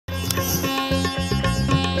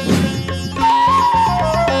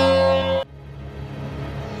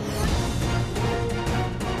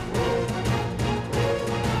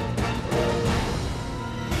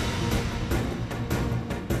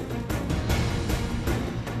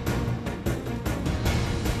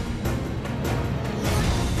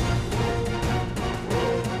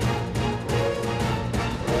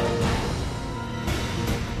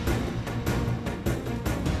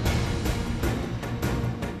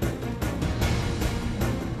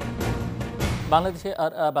বাংলাদেশে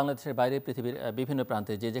আর বাংলাদেশের বাইরে পৃথিবীর বিভিন্ন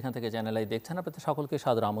প্রান্তে যে যেখান থেকে চ্যানেলাই দেখছেন আপনাদের সকলকে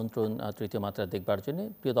সাদর আমন্ত্রণ তৃতীয় মাত্রা দেখবার জন্য।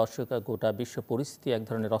 প্রিয় দর্শক, গোটা বিশ্ব পরিস্থিতি এক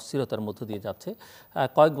ধরনের অস্থিরতার মধ্য দিয়ে যাচ্ছে।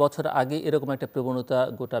 কয়েক বছর আগে এরকম একটা প্রবণতা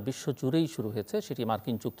গোটা বিশ্ব জুড়েই শুরু হয়েছে। সেটি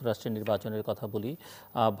মার্কিন যুক্তরাষ্ট্রের নির্বাচনের কথা বলি,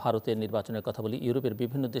 ভারতের নির্বাচনের কথা বলি, ইউরোপের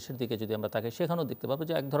বিভিন্ন দেশের দিকে যদি আমরা তাকাই সেখানেও দেখতে পাবো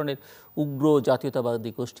যে এক ধরনের উগ্র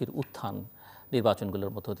জাতীয়তাবাদী গোষ্ঠীর উত্থান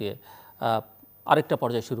নির্বাচনগুলোর মধ্য দিয়ে। আরেকটা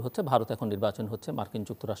পর্যায়ে শুরু হচ্ছে, ভারত এখন নির্বাচন হচ্ছে, মার্কিন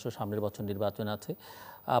যুক্তরাষ্ট্র সামনের বছর নির্বাচন আছে।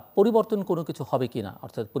 পরিবর্তন কোনো কিছু হবে কি না,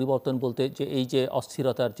 অর্থাৎ পরিবর্তন বলতে যে এই যে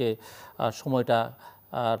অস্থিরতার যে সময়টা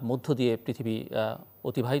মধ্য দিয়ে পৃথিবী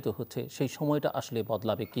অতিবাহিত হচ্ছে সেই সময়টা আসলে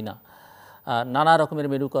বদলাবে কি না। নানা রকমের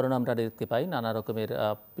মেরুকরণ আমরা দেখতে পাই, নানা রকমের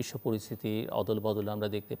বিশ্ব পরিস্থিতি অদল বদল আমরা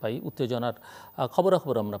দেখতে পাই, উত্তেজনার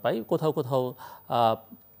খবরাখবর আমরা পাই, কোথাও কোথাও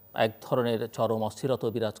এক ধরনের চরম অস্থিরতা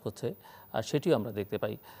বিরাজ করছে, সেটিও আমরা দেখতে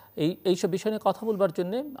পাই। এইসব বিষয় নিয়ে কথা বলবার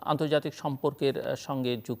জন্যে আন্তর্জাতিক সম্পর্কের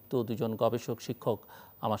সঙ্গে যুক্ত দুজন গবেষক শিক্ষক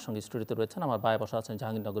আমার সঙ্গে স্টুডিওতে রয়েছেন। আমার বায়ে বসা আছেন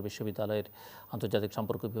জাহাঙ্গীরনগর বিশ্ববিদ্যালয়ের আন্তর্জাতিক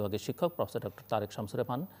সম্পর্ক বিভাগের শিক্ষক প্রফেসর ডক্টর তারেক শামসুর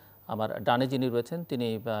রহমান। আমার ডানে যিনি রয়েছেন তিনি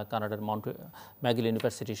কানাডার ম্যাগিল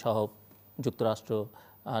ইউনিভার্সিটি সহ যুক্তরাষ্ট্র,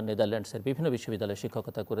 নেদারল্যান্ডসের বিভিন্ন বিশ্ববিদ্যালয়ে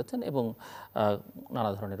শিক্ষকতা করেছেন এবং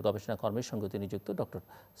নানা ধরনের গবেষণা কর্মের সঙ্গে তিনি যুক্ত ডক্টর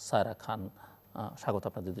সায়রা খান। স্বাগত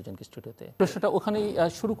আপনাদের দুজনকে স্টুডিওতে। প্রশ্নটা ওখানেই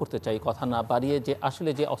শুরু করতে চাই, কথা না বাড়িয়ে, যে আসলে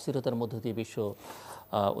যে অস্থিরতার মধ্য দিয়ে বিশ্ব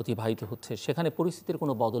অতিবাহিত হচ্ছে সেখানে পরিস্থিতির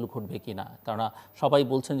কোনো বদল ঘটবে কি না। কেননা সবাই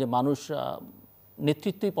বলছেন যে মানুষ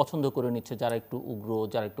নেতৃত্বই পছন্দ করে নিচ্ছে, যারা একটু উগ্র,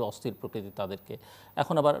 যারা একটু অস্থির প্রকৃতির তাদেরকে।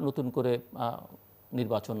 এখন আবার নতুন করে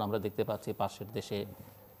নির্বাচন আমরা দেখতে পাচ্ছি, পাশের দেশে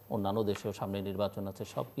অন্যান্য দেশেও সামনে নির্বাচন আছে,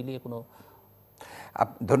 সব মিলিয়ে কোনো।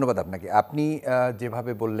 ধন্যবাদ আপনাকে। আপনি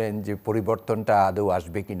যেভাবে বললেন যে পরিবর্তনটা আদৌ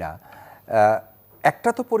আসবে কি না, একটা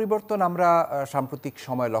তো পরিবর্তন আমরা সাম্প্রতিক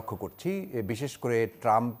সময় লক্ষ্য করছি, বিশেষ করে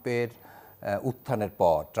ট্রাম্পের উত্থানের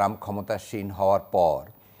পর, ট্রাম্প ক্ষমতাসীন হওয়ার পর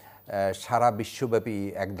সারা বিশ্বব্যাপী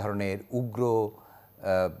এক ধরনের উগ্র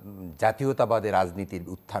জাতীয়তাবাদের রাজনীতির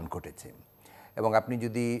উত্থান ঘটেছে। এবং আপনি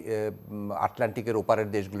যদি আটলান্টিকের ওপারের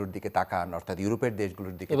দেশগুলোর দিকে তাকান, অর্থাৎ ইউরোপের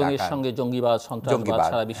দেশগুলোর দিকে তাকান, এর সঙ্গে জঙ্গিবাদ,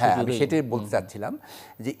 হ্যাঁ, আমি সেটাই বলতে চাচ্ছিলাম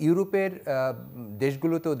যে ইউরোপের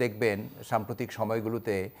দেশগুলোতেও দেখবেন সাম্প্রতিক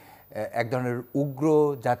সময়গুলোতে এক ধরনের উগ্র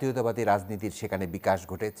জাতীয়তাবাদী রাজনীতির সেখানে বিকাশ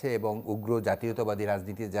ঘটেছে। এবং উগ্র জাতীয়তাবাদী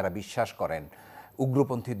রাজনীতিতে যারা বিশ্বাস করেন,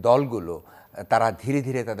 উগ্রপন্থী দলগুলো, তারা ধীরে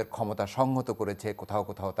ধীরে তাদের ক্ষমতা সংহত করেছে, কোথাও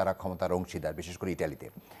কোথাও তারা ক্ষমতার অংশীদার, বিশেষ করে ইটালিতে।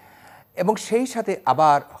 এবং সেই সাথে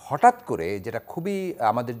আবার হঠাৎ করে, যেটা খুবই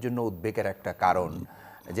আমাদের জন্য উদ্বেগের একটা কারণ,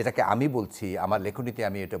 যেটাকে আমি বলছি, আমার লেখনীতে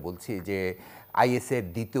আমি এটা বলছি যে আইএসের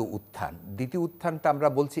দ্বিতীয় উত্থানটা আমরা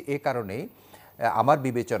বলছি এ কারণেই, আমার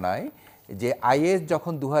বিবেচনায়, যে আইএস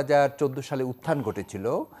যখন 2014 সালে উত্থান ঘটেছিল,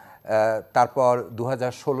 তারপর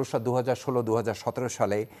 2016-2017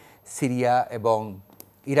 সালে সিরিয়া এবং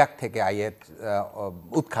ইরাক থেকে আইএস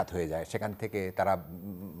উৎখাত হয়ে যায়, সেখান থেকে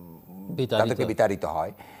তাদেরকে বিতাড়িত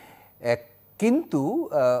হয়। কিন্তু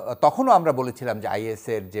তখনও আমরা বলেছিলাম যে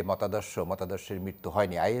আইএসের যে মতাদর্শের মৃত্যু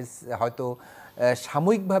হয়নি। আইএস হয়তো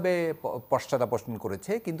সাময়িকভাবে পশ্চাদাপসরণ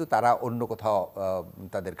করেছে, কিন্তু তারা অন্য কোথাও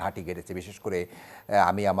তাদের ঘাঁটি গেড়েছে। বিশেষ করে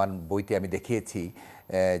আমার বইতে আমি দেখিয়েছি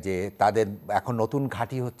যে তাদের এখন নতুন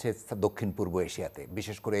ঘাঁটি হচ্ছে দক্ষিণ পূর্ব এশিয়াতে,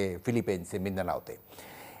 বিশেষ করে ফিলিপাইন্সে, মিন্দানাওতে।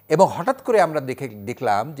 এবং হঠাৎ করে আমরা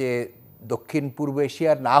দেখলাম যে দক্ষিণ পূর্ব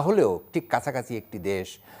এশিয়ার না হলেও ঠিক কাছাকাছি একটি দেশ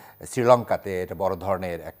শ্রীলঙ্কাতে এটা বড়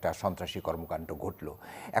ধরনের একটা সন্ত্রাসী কর্মকাণ্ড ঘটল।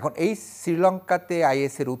 এখন এই শ্রীলঙ্কাতে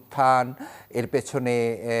আইএসের উত্থান, এর পেছনে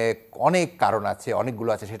অনেক কারণ আছে, অনেকগুলো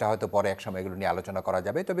আছে, সেটা হয়তো পরে এক সময় এগুলো নিয়ে আলোচনা করা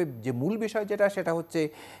যাবে। তবে যে মূল বিষয় সেটা হচ্ছে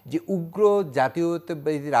যে উগ্র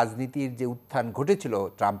জাতীয়তাবাদী রাজনীতির যে উত্থান ঘটেছিল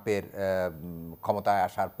ট্রাম্পের ক্ষমতায়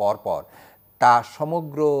আসার পর তা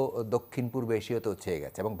সমগ্র দক্ষিণ পূর্ব এশিয়াতেও ছেয়ে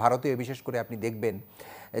গেছে। এবং ভারতীয়, বিশেষ করে আপনি দেখবেন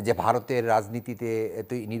যে ভারতের রাজনীতিতে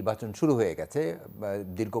তো নির্বাচন শুরু হয়ে গেছে,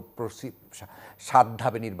 দীর্ঘ 7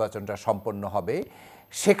 ধাপে নির্বাচনটা সম্পন্ন হবে।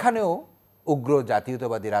 সেখানেও উগ্র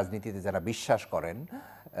জাতীয়তাবাদী রাজনীতিতে যারা বিশ্বাস করেন,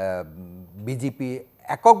 বিজেপি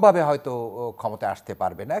এককভাবে হয়তো ক্ষমতায় আসতে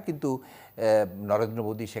পারবে না, কিন্তু নরেন্দ্র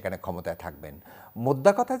মোদী সেখানে ক্ষমতায় থাকবেন।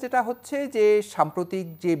 মোদ্দা কথা যেটা হচ্ছে যে সাম্প্রতিক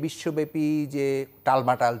যে বিশ্বব্যাপী যে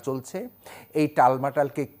টালমাটাল চলছে, এই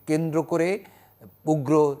টালমাটালকে কেন্দ্র করে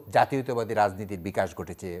উগ্র জাতীয়তাবাদী রাজনীতির বিকাশ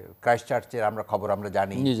ঘটেছে। ক্রাইস্টচার্চের খবর আমরা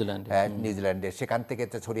জানি, নিউজিল্যান্ডে, সেখান থেকে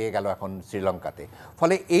ছড়িয়ে গেল এখন শ্রীলঙ্কাতে।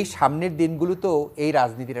 ফলে এই সামনের দিনগুলোতেও এই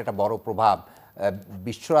রাজনীতির একটা বড় প্রভাব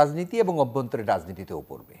বিশ্ব রাজনীতি এবং অভ্যন্তরীণ রাজনীতিতেও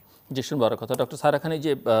পড়বে। যে শুনবার কথা ডক্টর সায়রা খান,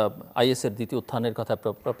 যে আইএসের দ্বিতীয় উত্থানের কথা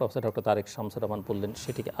প্রফেসর ডক্টর তারেক শামসুর রহমান বললেন,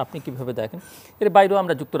 সেটিকে আপনি কীভাবে দেখেন? এর বাইরেও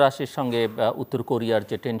আমরা যুক্তরাষ্ট্রের সঙ্গে উত্তর কোরিয়ার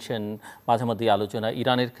যে টেনশন, মাঝে মধ্যে আলোচনা,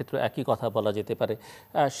 ইরানের ক্ষেত্রে একই কথা বলা যেতে পারে,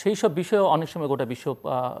 সেই সব বিষয়েও অনেক সময় গোটা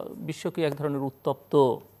বিশ্বকে এক ধরনের উত্তপ্ত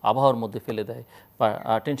আবহাওয়ার মধ্যে ফেলে দেয় বা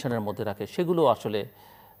টেনশনের মধ্যে রাখে, সেগুলো আসলে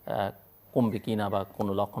কমবে কি না বা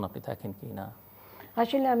কোনো লক্ষণ আপনি দেখেন কি না?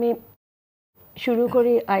 আসলে আমি শুরু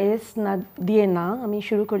করি আইএস না দিয়ে না, আমি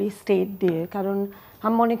শুরু করি স্টেট দিয়ে। কারণ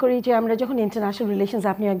আমি মনে করি যে আমরা যখন ইন্টারন্যাশনাল রিলেশনস,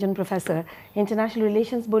 আপনি একজন প্রফেসর, ইন্টারন্যাশনাল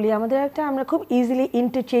রিলেশনস বলি, আমাদের আমরা খুব ইজিলি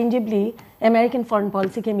ইন্টারচেঞ্জেবলি আমেরিকান ফরেন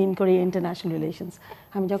পলিসিকে মিন করি ইন্টারন্যাশনাল রিলেশনস।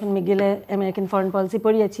 আমি যখন গেলে আমেরিকান ফরেন পলিসি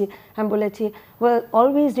পড়িয়েছি, আমি বলেছি ওয়েল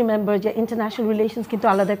অলওয়েজ রিমেম্বার যে ইন্টারন্যাশনাল রিলেশনস কিন্তু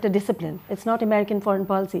আলাদা একটা discipline, it's not American foreign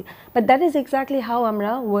policy, but that is exactly how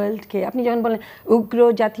আমরা ওয়ার্ল্ডকে, আপনি যখন বলেন উগ্র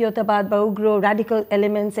জাতীয়তাবাদ বা উগ্র র্যাডিক্যাল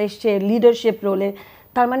এলিমেন্টস এসছে লিডারশিপ রোলে,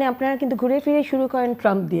 তার মানে আপনারা কিন্তু ঘুরে ফিরে শুরু করেন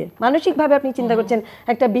ট্রাম্প দিয়ে। মানসিকভাবে আপনি চিন্তা করছেন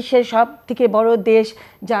একটা বিশ্বের সব থেকে বড় দেশ,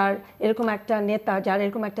 যার এরকম একটা নেতা, যার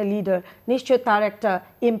এরকম একটা লিডার, নিশ্চয় তার একটা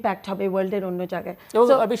ইম্প্যাক্ট হবে ওয়ার্ল্ডের অন্য জায়গায়। এবং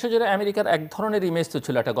বিশ্বজুড়ে আমেরিকার এক ধরনের ইমেজ তো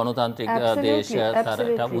ছিল একটা গণতান্ত্রিক দেশ, তার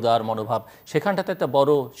একটা উদার মনোভাব, সেখানটাতে একটা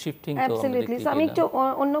বড় শিফটিং তো আমি একটু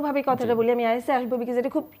অন্যভাবে কথাটা বলি, আমি আইএসএ আসবো বিকজ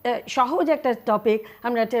এটা খুব সহজ একটা টপিক।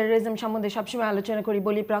 আমরা টেরোরিজম সম্বন্ধে সবসময় আলোচনা করি,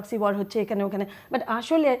 বলি প্রক্সি ওয়ার হচ্ছে এখানে ওখানে, বাট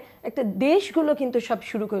আসলে একটা দেশগুলো কিন্তু সব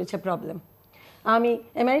শুরু করেছে প্রবলেম। আমি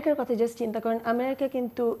আমেরিকার কথা জাস্ট চিন্তা করেন, আমেরিকা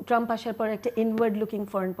কিন্তু ট্রাম্প আসার পর একটা ইনওয়ার্ড লুকিং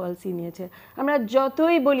ফরেন পলিসি নিয়েছে। আমরা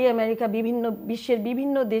যতই বলি আমেরিকা বিভিন্ন বিশ্বের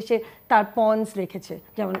বিভিন্ন দেশে তার পন্স রেখেছে,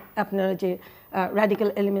 যেমন আপনারা যে র্যাডিক্যাল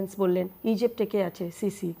এলিমেন্টস বললেন, ইজিপ্টে কে আছে,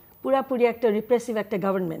 সিসি, পুরাপুরি একটা রিপ্রেসিভ একটা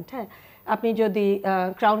গভর্নমেন্ট। হ্যাঁ, আপনি যদি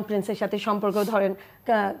ক্রাউন প্রিন্সের সাথে সম্পর্ক ধরেন,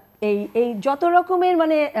 এই যত রকমের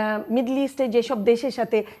মানে মিডল ইস্টে যেসব দেশের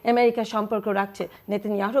সাথে আমেরিকা সম্পর্ক রাখছে,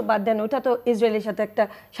 নেতানিয়াহু বাদ দেন, ওটা তো ইসরায়েলের সাথে একটা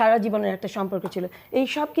সারা জীবনের একটা সম্পর্ক ছিল। এই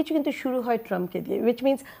সব কিছু কিন্তু শুরু হয় ট্রাম্পকে দিয়ে, উইচ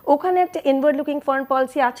মিনস ওখানে একটা ইনওয়ার্ড লুকিং ফরেন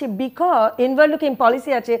পলিসি আছে, বিকজ ইনওয়ার্ড লুকিং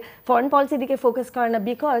পলিসি আছে, ফরেন পলিসির দিকে ফোকাস করে না,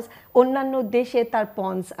 বিকজ অন্যান্য দেশে তার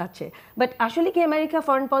পন্স আছে। বাট আসলে কি আমেরিকা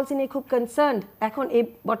ফরেন পলিসি নিয়ে খুব কনসার্নড এখন এই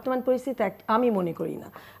বর্তমান পরিস্থিতিতে? আমি মনে করি না।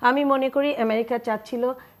 আমি মনে করি আমেরিকা চাচ্ছিল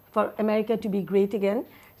for America two be great again,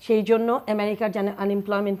 সেই জন্য আমেরিকার যেন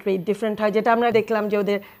আনএমপ্লয়মেন্ট রেট ডিফারেন্ট হয়, যেটা আমরা দেখলাম যে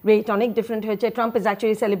ওদের রেট অনেক ডিফারেন্ট হয়েছে। Trump is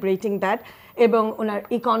actually celebrating that, এবং ওনার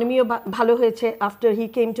ইকোনমিও ভালো হয়েছে আফটার হি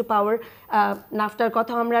কেম টু পাওয়ার। নাফটার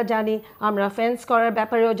কথা আমরা জানি, আমরা ফেন্স করার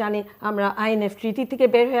ব্যাপারেও জানি, আমরা আইএনএফ ট্রিটি থেকে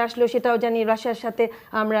বের হয়ে আসলো সেটাও জানি রাশিয়ার সাথে,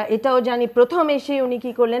 আমরা এটাও জানি প্রথম এসে উনি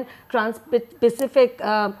কী করলেন, ট্রান্স প্যাসিফিক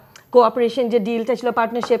কোঅপারেশন যে ডিলটা ছিল,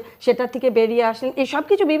 পার্টনারশিপ, সেটা থেকে বেরিয়ে আসলেন। এই সব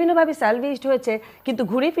কিছু বিভিন্নভাবে স্যালভেজড হয়েছে, কিন্তু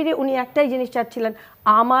ঘুরে ফিরে উনি একটাই জিনিস চাচ্ছিলেন,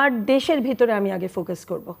 আমার দেশের ভিতরে আমি আগে ফোকাস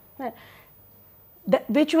করব, হ্যাঁ,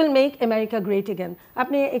 which will make America great again.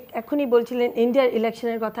 আপনি এখনই বলছিলেন ইন্ডিয়ার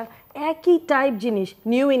ইলেকশনের কথা, একই টাইপ জিনিস।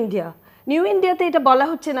 নিউ ইন্ডিয়াতে এটা বলা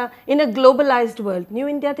হচ্ছে না in a globalised world, new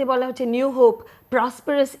ইন্ডিয়াতে বলা হচ্ছে new hope,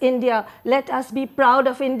 prosperous India, let us be proud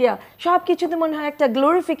of India. সব কিছুতে মনে হয় একটা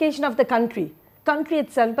glorification of the country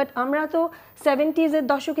itself. But আমরা তো 70s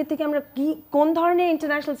দশকের থেকে আমরা কোন ধরনের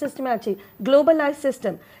ইন্টারন্যাশনাল সিস্টেমে আছি? গ্লোবালাইজ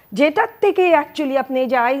সিস্টেম, যেটার থেকে অ্যাকচুয়ালি আপনি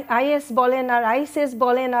যে আইএস বলেন আর আইসিস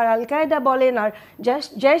বলেন আর আল কায়দা বলেন আর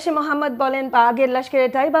জৈশ-এ মোহাম্মদ বলেন বা আগের লস্করে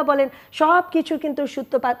তাইবা বলেন, সব কিছু কিন্তু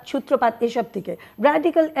সূত্রপাত এসব থেকে।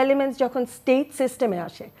 র্যাডিক্যাল এলিমেন্টস যখন স্টেট সিস্টেমে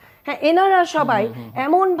আসে, হ্যাঁ, এনারা সবাই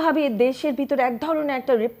এমনভাবে দেশের ভিতরে এক ধরনের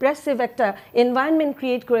একটা রিপ্রেসিভ একটা এনভায়রনমেন্ট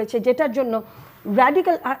ক্রিয়েট করেছে, যেটার জন্য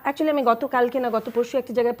র্যাডিক্যাল, অ্যাকচুয়ালি আমি গত পরশু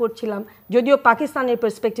একটা জায়গায় পড়ছিলাম, যদিও পাকিস্তানের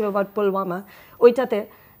পার্সপেক্টিভ অ্যাবাউট পুলওয়ামা, ওইটাতে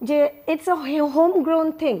যে it's a home grown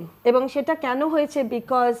thing. এবং সেটা কেন হয়েছে?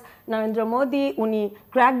 বিকজ নরেন্দ্র মোদী উনি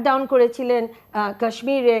ক্র্যাকডাউন করেছিলেন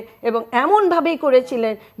কাশ্মীরে, এবং এমনভাবেই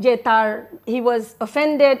করেছিলেন যে তার হি ওয়াজ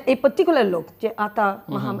অফেন্ডেড, এই পার্টিকুলার লোক যে আতা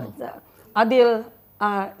মোহাম্মদ আদিল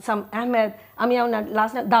সাম আহমেদ, আমি ওনার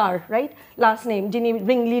লাস্ট নেম দার, রাইট, লাস্ট নেম, যিনি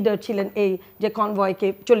রিং লিডার ছিলেন এই যে কনভয়কে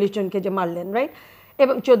 40 জনকে যে মারলেন, রাইট,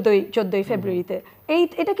 এবং 14ই ফেব্রুয়ারিতে।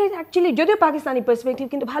 এটাকে অ্যাকচুয়ালি যদিও পাকিস্তানি পার্সপেক্টিভ,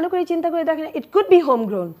 কিন্তু ভালো করে চিন্তা করে দেখেন, it could be home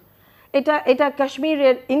grown. এটা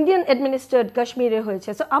কাশ্মীরের, ইন্ডিয়ান অ্যাডমিনিস্ট্রেড কাশ্মীরে হয়েছে।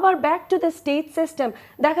 সো আবার back to the state system,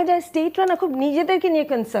 দেখা যায় স্টেটরা না খুব নিজেদেরকে নিয়ে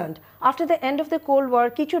concerned. After the end of the cold war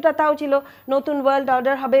কিছুটা তাও ছিল, নতুন ওয়ার্ল্ড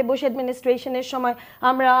অর্ডার হবে বুশ অ্যাডমিনিস্ট্রেশনের সময়,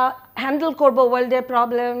 আমরা হ্যান্ডেল করবো ওয়ার্ল্ডের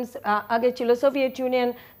প্রবলেমস। আগে ছিল সোভিয়েত ইউনিয়ন,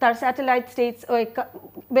 তার স্যাটেলাইট স্টেটস, ওই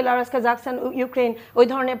বেলারাস, কাজাকস্তান, ইউক্রেন, ওই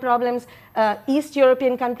ধরনের problems, east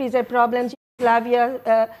European কান্ট্রিজের problems, Slavia,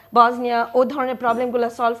 Bosnia, ও ধরনের প্রবলেমগুলো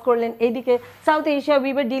সলভ করলেন। এইদিকে south Asia,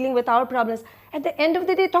 we were dealing with our problems. At the end of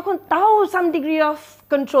the day তখন তাও সাম ডিগ্রি অফ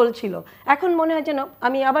কন্ট্রোল ছিল। এখন মনে হয় যেন,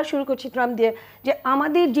 আমি আবার শুরু করছি ট্রাম্প দিয়ে, যে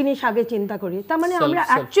আমাদের জিনিস আগে চিন্তা করি। তার মানে আমরা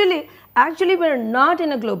actually we are not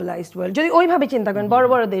in a globalised world. যদি ওইভাবে চিন্তা করেন, বড়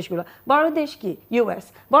বড় দেশগুলো, বড় দেশ কি ইউএস,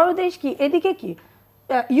 বড় দেশ কি, এদিকে কি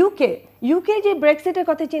ইউকে যে ব্রেক্সিটের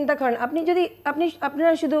কথা চিন্তা করেন,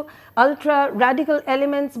 আপনারা শুধু আলট্রা র্যাডিক্যাল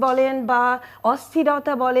এলিমেন্টস বলেন বা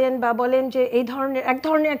অস্থিরতা বলেন বা বলেন যে এক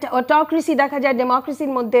ধরনের একটা অটোক্রেসি দেখা যায়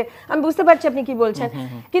ডেমোক্রেসির মধ্যে, আমি বুঝতে পারছি আপনি কি বলছেন,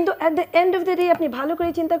 কিন্তু at the end of the day আপনি ভালো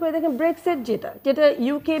করে চিন্তা করে দেখেন ব্রেক্সিট যেটা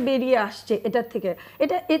ইউকে বেরিয়ে আসছে এটার থেকে,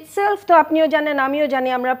 এটা ইটসেলফ তো আপনিও জানেন আমিও জানি,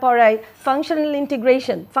 আমরা পড়াই functional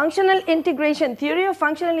integration theory of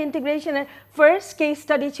functional ইন্টিগ্রেশনের ফার্স্ট কেস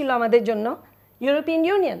স্টাডি ছিল আমাদের জন্য ইউরোপিয়ান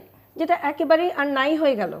ইউনিয়ন, যেটা একেবারেই আর নাই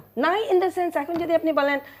হয়ে গেল। নাই ইন দ্য সেন্স এখন যদি আপনি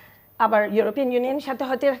বলেন আবার ইউরোপিয়ান ইউনিয়নের সাথে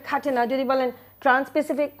হয়তো খাটে না, যদি বলেন ট্রান্স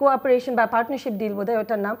প্যাসিফিক কোঅপারেশন বা পার্টনারশিপ ডিল বোধহয়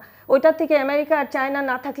ওটার নাম, ওইটার থেকে আমেরিকা আর চায়না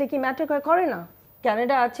না থাকলে কি ম্যাটার করে না?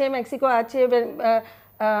 কানাডা আছে, মেক্সিকো আছে,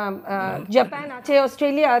 জাপান আছে,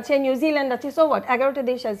 অস্ট্রেলিয়া আছে, নিউজিল্যান্ড আছে, সো হোয়াট, 11টা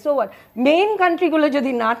দেশ আছে, সো হোয়াট, মেইন কান্ট্রিগুলো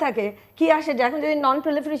যদি না থাকে কি আসে যায়? এখন যদি নন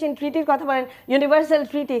প্রলিফারেশন ট্রিটির কথা বলেন, ইউনিভার্সাল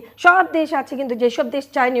ট্রিটি, সব দেশ আছে কিন্তু যেসব দেশ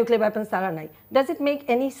চায় নিউক্লিয়ার ওয়েপন্স তারা নাই। Does it make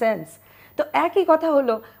any sense? তো একই কথা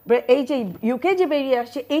হলো এই যে ইউকে যে বেরিয়ে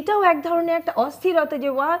আসছে এটাও এক ধরনের একটা অস্থিরতা, যে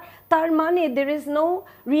তার মানে there is no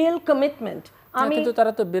real commitment. কিন্তু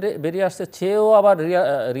তারা তো বেরিয়ে আসছে, সেও আবার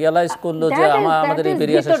রিয়ালাইজ করলো যে আমাদের এই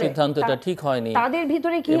বেরিয়ে আসার সিদ্ধান্তটা ঠিক হয়নি। তাদের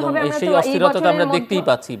ভিতরে কি হবে আমরা সেই অস্থিরতা তো আমরা দেখতেই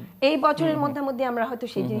পাচ্ছি। এই বছরের মধ্যে আমরা হয়তো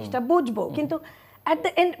সেই জিনিসটা বুঝবো, কিন্তু at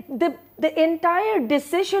the end the entire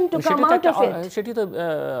decision to come out of it, সেটি তো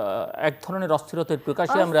এক ধরনের অস্থিরতার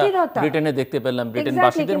প্রকাশই আমরা ব্রিটেনে দেখতে পেলাম,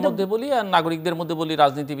 ব্রিটেনবাসীদের মধ্যে বলি আর নাগরিকদের মধ্যে বলি,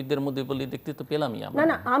 রাজনীতিবিদদের মধ্যে বলি, দেখতে তো পেলামই আমরা।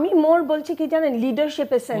 না আমি মোর বলছি কি জানেন,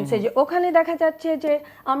 লিডারশিপের সেন্সে, যে ওখানে দেখা যাচ্ছে যে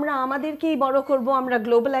আমরা আমাদেরকেই বড় করব, আমরা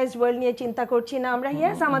গ্লোবালাইজড ওয়ার্ল্ড নিয়ে চিন্তা করছি না, আমরা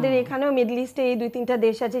ইয়েস আমাদের এখানেও মিডল ইস্টে এই 2-3টা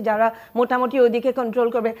দেশ আছে যারা মোটামুটি ওদিকে কন্ট্রোল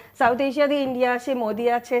করবে, সাউথ এশিয়াতে ইন্ডিয়া আছে, মোদি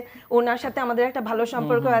আছে, ওনার সাথে আমাদের একটা ভালো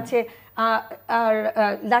সম্পর্ক আছে, আর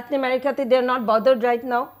ল্যাটিন আমেরিকাতে দে are not bothered right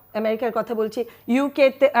now, আমেরিকার কথা বলছি,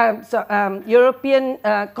 ইউকেতে ইউরোপিয়ান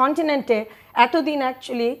কন্টিনেন্টে এতদিন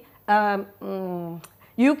অ্যাকচুয়ালি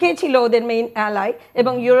ইউকে ছিল ওদের মেইন অ্যালাই,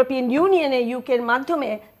 এবং ইউরোপিয়ান ইউনিয়নে ইউকের মাধ্যমে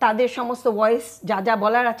তাদের সমস্ত ভয়েস যা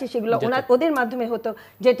বলার আছে সেগুলো ওদের মাধ্যমে হতো,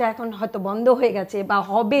 যেটা এখন হয়তো বন্ধ হয়ে গেছে বা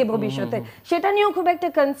হবে ভবিষ্যতে, সেটা নিয়েও খুব একটা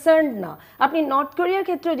কনসার্ন না। আপনি নর্থ কোরিয়ার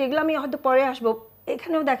ক্ষেত্রে, যেগুলো আমি হয়তো পরে আসবো,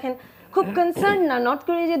 এখানেও দেখেন খুব কনসার্ন না। নর্থ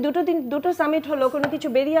কোরিয়া যে দুটো সামিট হলো, কোনো কিছু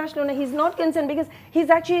বেরিয়ে আসলো না, he is not concern because he is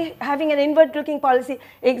actually having an inward looking policy,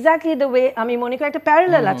 exactly the way আমি মনে করি একটা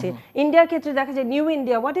প্যারালাল আছে ইন্ডিয়ার ক্ষেত্রে। দেখা যায় new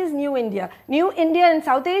India, what is new India? New India in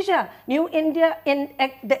south Asia, new India in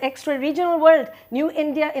the extra regional world, new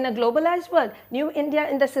India in a globalised world, new India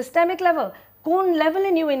in the systemic level. কোন লেভেলে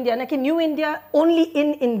new India, নাকি new India only in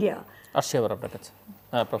India? আসছি আবার আপনার কাছে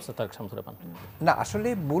professor Tarique Shamsur Rahman. না, আসলে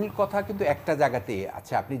মূল কথা কিন্তু একটা জায়গাতেই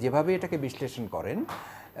আছে, আপনি যেভাবে এটাকে বিশ্লেষণ করেন,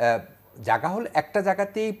 জায়গা হল একটা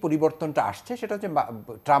জায়গাতেই পরিবর্তনটা আসছে, সেটা হচ্ছে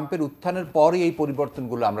ট্রাম্পের উত্থানের পরে এই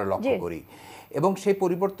পরিবর্তনগুলো আমরা লক্ষ্য করি, এবং সেই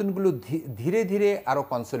পরিবর্তনগুলো ধীরে ধীরে আরও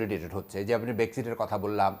কনসলিডেটেড হচ্ছে। যে আপনি ব্রেক্সিটের কথা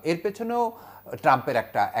বললাম, এর পেছনেও ট্রাম্পের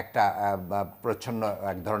একটা প্রচ্ছন্ন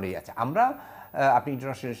এক ধরনেরই আছে। আপনি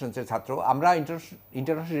ইন্টারন্যাশনাল রিলেশনসের ছাত্র, আমরা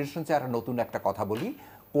ইন্টারন্যাশনাল রিলেশনসে একটা নতুন একটা কথা বলি,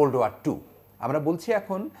 কোল্ড ওয়ার 2। আমরা বলছি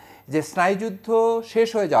এখন যে স্নায়ুযুদ্ধ শেষ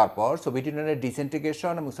হয়ে যাওয়ার পর, সোভিয়েত ইউনিয়নের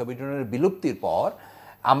ডিসইন্টিগ্রেশন এবং সোভিয়েত ইউনিয়নের বিলুপ্তির পর,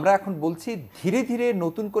 আমরা এখন বলছি ধীরে ধীরে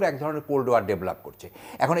নতুন করে এক ধরনের কোল্ড ওয়ার ডেভেলপ করছে।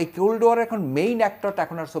 এখন এই কোল্ড ওয়ার এখন মেইন অ্যাক্টরটা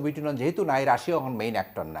এখন আর সোভিয়েত ইউনিয়ন যেহেতু নাই, রাশিয়া এখন মেইন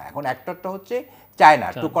অ্যাক্টর না, এখন অ্যাক্টরটা হচ্ছে চায়না,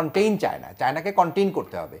 টু কন্টেইন চায়নাকে কন্টেইন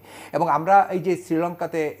করতে হবে। এবং আমরা এই যে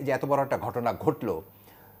শ্রীলঙ্কাতে যে এত বড় একটা ঘটনা ঘটলো,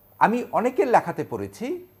 আমি অনেকের লেখাতে পড়েছি,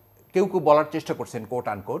 কেউ বলার চেষ্টা করছেন কোট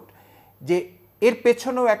আনকোট, যে এর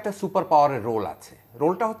পেছনেও একটা সুপার পাওয়ারের রোল আছে।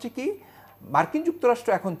 রোলটা হচ্ছে কি, মার্কিন যুক্তরাষ্ট্র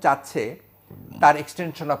এখন চাচ্ছে তার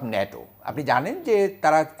এক্সটেনশন অফ ন্যাটো। আপনি জানেন যে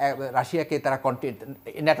তারা রাশিয়াকে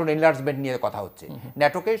ন্যাটোর এনলার্জমেন্ট নিয়ে কথা হচ্ছে,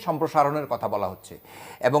 ন্যাটোকে সম্প্রসারণের কথা বলা হচ্ছে,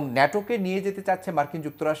 এবং ন্যাটোকে নিয়ে যেতে চাচ্ছে মার্কিন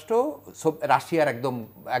যুক্তরাষ্ট্র রাশিয়ার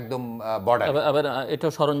একদম বর্ডার। আবার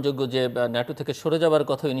এটাও স্মরণযোগ্য যে ন্যাটো থেকে সরে যাওয়ার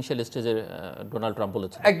কথা ইনিশিয়াল স্টেজে ডোনাল্ড ট্রাম্প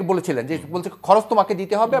বলেছিলেন, যে বলছে খরচ তোমাকে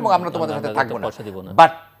দিতে হবে এবং আমরা তোমাদের সাথে থাকবো না।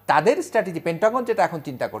 বাট তাদের স্ট্র্যাটেজি, পেন্টাগন যেটা এখন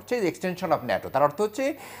চিন্তা করছে, যে এক্সটেনশন অফ ন্যাটো, তার অর্থ হচ্ছে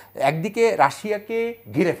একদিকে রাশিয়াকে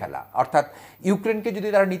ঘিরে ফেলা, অর্থাৎ ইউক্রেনকে যদি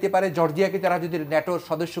তারা নিতে পারে, জর্জিয়াকে তারা যদি ন্যাটোর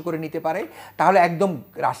সদস্য করে নিতে পারে, তাহলে একদম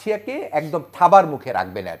রাশিয়াকে একদম থাবার মুখে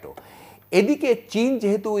রাখবে ন্যাটো। এদিকে চীন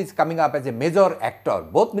যেহেতু is coming up as a major actor,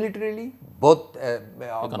 both militarily both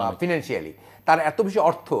financially, তার এত বেশি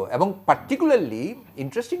অর্থ, এবং পার্টিকুলারলি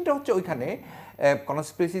ইন্টারেস্টিংটা হচ্ছে ওইখানে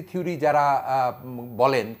কনস্পিরেসি থিওরি যারা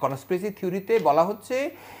বলেন, কনস্পিরেসি থিওরিতে বলা হচ্ছে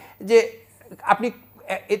যে আপনি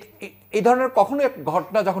এই ধরনের কখনো এক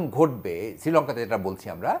ঘটনা যখন ঘটবে, শ্রীলঙ্কাতে যেটা বলছি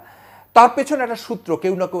আমরা, তার পেছনে একটা সূত্র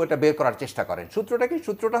কেউ না কেউ এটা বের করার চেষ্টা করেন। সূত্রটা কি?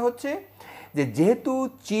 সূত্রটা হচ্ছে যে যেহেতু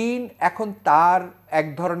চীন এখন তার এক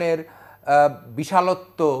ধরনের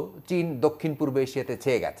বিশালত্ব চীন দক্ষিণ পূর্ব এশিয়াতে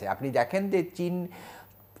ছেয়ে গেছে। আপনি দেখেন যে চীন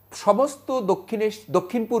সমস্ত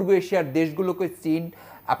দক্ষিণ পূর্ব এশিয়ার দেশগুলোকে চীন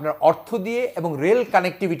আপনার অর্থ দিয়ে এবং রেল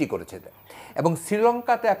কানেক্টিভিটি করেছে। এবং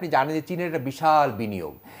শ্রীলঙ্কাতে আপনি জানেন যে চীনের একটা বিশাল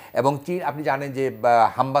বিনিয়োগ, এবং চীন আপনি জানেন যে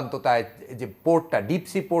হাম্বান্তোতায় যে পোর্টটা,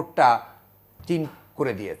 ডিপসি পোর্টটা চীন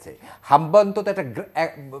করে দিয়েছে। হাম্বান্তোতা একটা,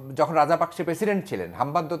 যখন রাজাপাকসে প্রেসিডেন্ট ছিলেন,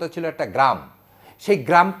 হাম্বান্তোতা ছিল একটা গ্রাম, সেই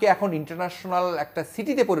গ্রামকে এখন ইন্টারন্যাশনাল একটা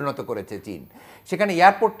সিটিতে পরিণত করেছে চীন। সেখানে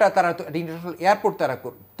এয়ারপোর্টটা তারা, ইন্টারন্যাশনাল এয়ারপোর্ট তারা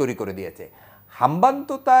তৈরি করে দিয়েছে।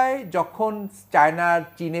 হাম্বান্তোতায় যখন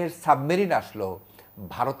চীনের সাবমেরিন আসলো,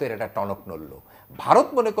 ভারতের একটা টনক নড়ল। ভারত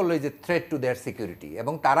মনে করলো যে থ্রেট টু দেয়ার সিকিউরিটি,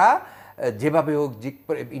 এবং তারা যেভাবে হোক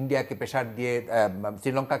ইন্ডিয়াকে প্রেশার দিয়ে,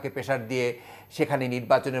 শ্রীলঙ্কাকে প্রেশার দিয়ে সেখানে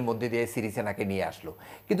নির্বাচনের মধ্যে দিয়ে সিরিসেনাকে নিয়ে আসলো।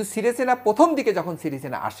 কিন্তু সিরিসেনা প্রথম দিকে যখন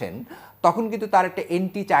সিরিসেনা আসেন, তখন কিন্তু তার একটা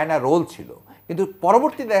এন্টি চায়না রোল ছিল, কিন্তু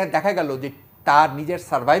পরবর্তীতে দেখা গেল যে তার নিজের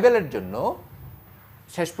সার্ভাইভালের জন্য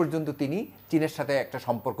শেষ পর্যন্ত তিনি চীনের সাথে একটা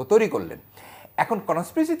সম্পর্ক তৈরি করলেন। এখন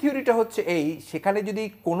কনস্পিরেসি থিওরিটা হচ্ছে এই, সেখানে যদি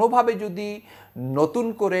কোনোভাবে যদি নতুন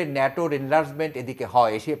করে ন্যাটোর এনলার্জমেন্ট এদিকে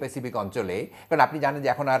হয় এশিয়া প্যাসিফিক অঞ্চলে, কারণ আপনি জানেন যে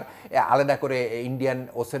এখন আর আলাদা করে ইন্ডিয়ান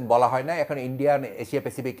ওশেন বলা হয় না, এখন ইন্ডিয়ান এশিয়া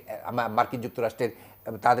প্যাসিফিক মার্কিন যুক্তরাষ্ট্রের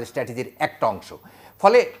তাদের স্ট্র্যাটেজির একটা অংশ।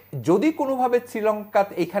 ফলে যদি কোনোভাবে শ্রীলঙ্কা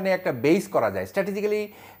এখানে একটা বেস করা যায়, স্ট্র্যাটেজিক্যালি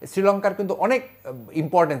শ্রীলঙ্কার কিন্তু অনেক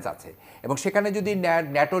ইম্পর্টেন্স আছে, এবং সেখানে যদি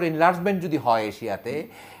ন্যাটোর এনলার্জমেন্ট যদি হয় এশিয়াতে,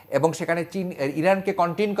 এবং সেখানে চীন, ইরানকে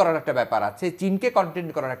কন্টেইন করার একটা ব্যাপার আছে, চীনকে কন্টেইন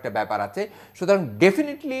করার একটা ব্যাপার আছে, সুতরাং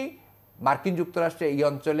ডেফিনেটলি মার্কিন যুক্তরাষ্ট্রে এই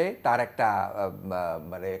অঞ্চলে তার একটা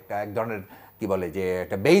মানে একটা এক ধরনের কি বলে যে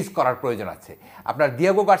একটা বেইজ করার প্রয়োজন আছে। আপনার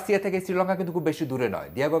দিয়েগো গার্সিয়া থেকে শ্রীলঙ্কা কিন্তু খুব বেশি দূরে নয়,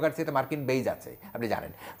 দিয়েগো গার্সিয়াতে মার্কিন বেইজ আছে আপনি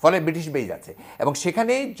জানেন, ফলে ব্রিটিশ বেইজ আছে, এবং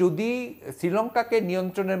সেখানে যদি শ্রীলঙ্কাকে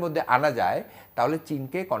নিয়ন্ত্রণের মধ্যে আনা যায় তাহলে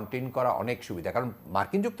চীনকে কন্টেইন করা অনেক সুবিধা। কারণ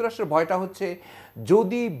মার্কিন যুক্তরাষ্ট্রের ভয়টা হচ্ছে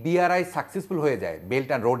যদি বিআরআই সাকসেসফুল হয়ে যায়, বেল্ট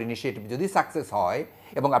অ্যান্ড রোড ইনিশিয়েটিভ যদি সাকসেস হয়,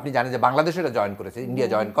 এবং আপনি জানেন যে বাংলাদেশ এটা জয়েন করেছে, ইন্ডিয়া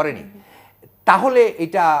জয়েন করেনি, তাহলে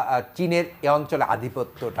এটা চীনের এ অঞ্চলে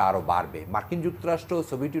আধিপত্যটা আরও বাড়বে। মার্কিন যুক্তরাষ্ট্র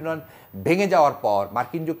সোভিয়েত ইউনিয়ন ভেঙে যাওয়ার পর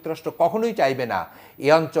মার্কিন যুক্তরাষ্ট্র কখনোই চাইবে না এ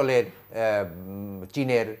অঞ্চলের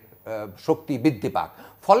চীনের শক্তি বৃদ্ধি পাক।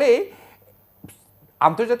 ফলে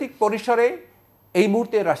আন্তর্জাতিক পরিসরে এই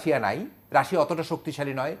মুহূর্তে রাশিয়া নাই, রাশিয়া অতটা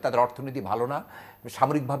শক্তিশালী নয়, তাদের অর্থনীতি ভালো না,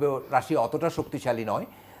 সামরিকভাবেও রাশিয়া অতটা শক্তিশালী নয়।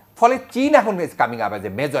 ফলে চীন এখন is coming up as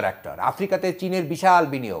a major actor. আফ্রিকাতে চীনের বিশাল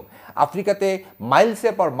বিনিয়োগ, আফ্রিকাতে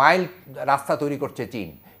মাইলসের পর মাইল রাস্তা তৈরি করছে চীন,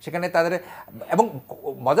 সেখানে তাদের, এবং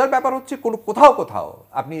মজার ব্যাপার হচ্ছে কোথাও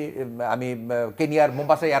আমি কেনিয়ার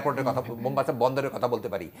মোম্বাসা এয়ারপোর্টের কথা, মোম্বাসা বন্দরের কথা বলতে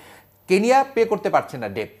পারি, কেনিয়া পে করতে পারছে না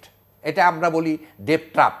ডেপ্ট, এটা আমরা বলি ডেপ্ট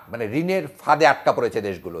ট্র্যাপ, মানে ঋণের ফাঁদে আটকা পড়েছে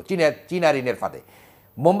দেশগুলো, চীনা ঋণের ফাঁদে।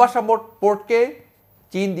 মোম্বাসা পোর্টকে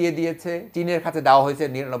চীন দিয়ে দিয়েছে, চীনের কাছে দেওয়া হয়েছে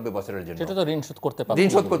 99 বছরের জন্য, সেটা তো ঋণ শোধ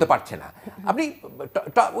করতে পারছে না। আপনি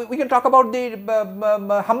we can talk about the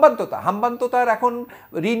হাম্বান্তোতার এখন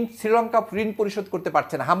ঋণ, শ্রীলঙ্কা ঋণ পরিশোধ করতে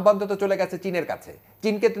পারছে না, হাম্বান্তোতা চলে গেছে চীনের কাছে,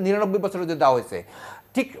 চীনকে 99 বছরের জন্য দেওয়া হয়েছে।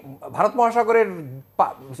 ঠিক ভারত মহাসাগরের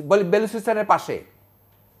বেলুচিস্তানের পাশে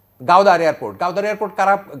গাওদার এয়ারপোর্ট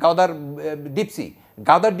কারা,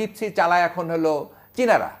 গাওদার ডিপসি চালায় এখন হলো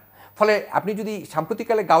চীনারা। ফলে আপনি যদি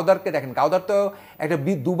সাম্প্রতিককালে গাওদারকে দেখেন, গাওদার তো একটা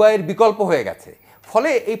দুবাইয়ের বিকল্প হয়ে গেছে। ফলে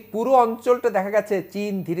এই পুরো অঞ্চলটা দেখা গেছে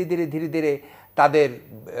চীন ধীরে ধীরে তাদের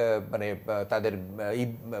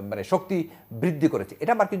মানে শক্তি বৃদ্ধি করেছে।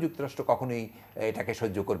 এটা মার্কিন যুক্তরাষ্ট্র কখনোই এটাকে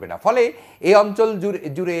সহ্য করবে না। ফলে এই অঞ্চল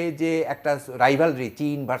জুড়ে যে একটা রাইভালরি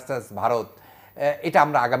চীন ভার্সাস ভারত, এটা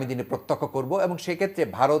আমরা আগামী দিনে প্রত্যক্ষ করব, এবং সেক্ষেত্রে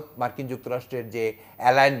ভারত মার্কিন যুক্তরাষ্ট্রের যে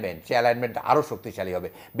অ্যালাইনমেন্ট, সেই অ্যালাইনমেন্ট আরও শক্তিশালী হবে,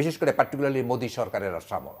 বিশেষ করে পার্টিকুলারলি মোদী সরকারের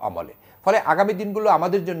আমলে। ফলে আগামী দিনগুলো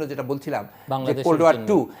আমাদের জন্য, যেটা বলছিলাম কোল্ড ওয়ার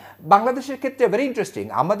 2 বাংলাদেশের ক্ষেত্রে ভেরি ইন্টারেস্টিং,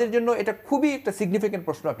 আমাদের জন্য এটা খুবই একটা সিগনিফিকেন্ট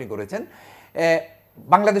প্রশ্ন আপনি করেছেন।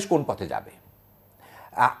 বাংলাদেশ কোন পথে যাবে?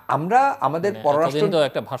 আমরা আমাদের পররাষ্ট্র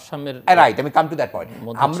একটা ভারসাম্যের, রাইট, আমি কাম টু দ্যাট পয়েন্ট।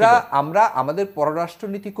 আমরা আমাদের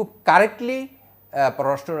পররাষ্ট্রনীতি খুব কারেক্টলি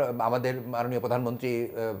আমাদের মাননীয় প্রধানমন্ত্রী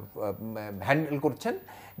হ্যান্ডেল করছেন,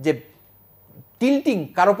 যে টিল্টিং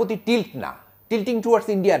কারো প্রতি টিল্টিং টুয়ার্ডস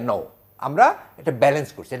ইন্ডিয়া নো, আমরা এটা ব্যালেন্স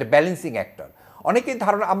করছি, এটা ব্যালেন্সিং অ্যাক্টর। অনেকের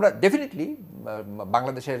ধারণা আমরা ডেফিনেটলি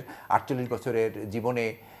বাংলাদেশের 48 বছরের জীবনে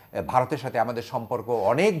ভারতের সাথে আমাদের সম্পর্ক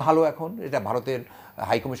অনেক ভালো এখন, এটা ভারতের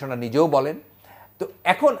হাইকমিশনার নিজেও বলেন। তো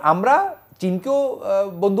এখন আমরা চীনকেও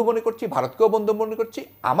বন্ধু মনে করছি, ভারতকেও বন্ধু মনে করছি।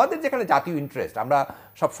 আমাদের যেখানে জাতীয় ইন্টারেস্ট, আমরা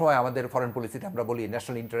সবসময় আমাদের ফরেন পলিসিতে আমরা বলি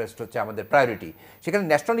ন্যাশনাল ইন্টারেস্ট হচ্ছে আমাদের প্রায়োরিটি, সেখানে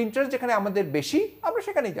ন্যাশনাল ইন্টারেস্ট যেখানে আমাদের বেশি আমরা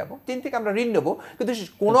সেখানেই যাব। চীন থেকে আমরা ঋণ নেব, কিন্তু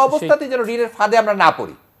কোনো অবস্থাতে যেন ঋণের ফাঁদে আমরা না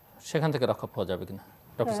পড়ি, সেখান থেকে রক্ষা পাওয়া যাবে কিনা?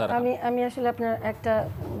 আমি আসলে আপনার একটা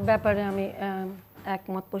ব্যাপারে আমি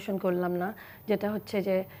একমত পোষণ করলাম না, যেটা হচ্ছে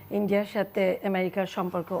যে ইন্ডিয়ার সাথে আমেরিকার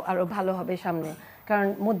সম্পর্ক আরও ভালো হবে সামনে, কারণ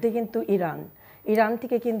মধ্যে কিন্তু ইরান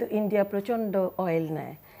থেকে কিন্তু ইন্ডিয়া প্রচণ্ড অয়েল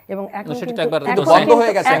নেয় এবং এখন কিন্তু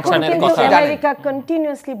আমেরিকা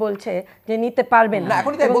কন্টিনিউয়াসলি বলছে যে নিতে পারবেন না,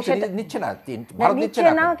 নিচ্ছে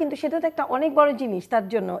না, কিন্তু সেটা তো একটা অনেক বড় জিনিস তার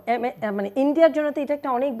জন্য, মানে ইন্ডিয়ার জন্য তো এটা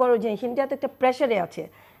একটা অনেক বড় জিনিস, ইন্ডিয়া তো একটা প্রেসারে আছে।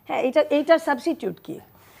 হ্যাঁ, এইটার সাবস্টিটিউট কি?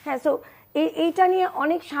 হ্যাঁ, সো এইটা নিয়ে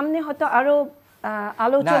অনেক সামনে হয়তো আরো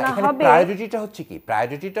আলোচনা হবে। প্রায়োরিটিটা হচ্ছে কি?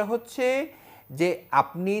 প্রায়োরিটিটা হচ্ছে যে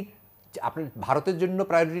আপনি আপনার ভারতের জন্য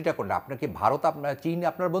প্রায়োরিটিটা কোনটা? আপনাকে ভারত চীন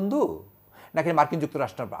আপনার বন্ধু নাকি মার্কিন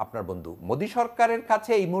যুক্তরাষ্ট্র আপনার বন্ধু? মোদী সরকারের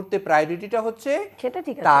কাছে এই মুহূর্তে প্রায়োরিটিটা হচ্ছে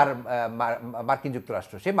তার মার্কিন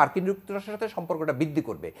যুক্তরাষ্ট্র। সে মার্কিন যুক্তরাষ্ট্রের সাথে সম্পর্কটা বৃদ্ধি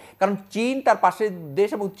করবে, কারণ চীন তার পাশের দেশ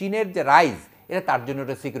এবং চীনের যে রাইজ, এটা তার জন্য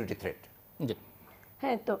একটা সিকিউরিটি থ্রেট।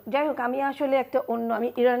 হ্যাঁ, তো যাই হোক, আমি আসলে আমি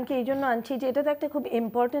ইরানকে এই জন্য আনছি যে এটা তো একটা খুব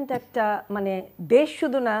ইম্পর্টেন্ট একটা মানে দেশ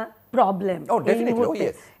শুধু না, প্রবলেম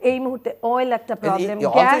এই মুহূর্তে অয়েল একটা প্রবলেম,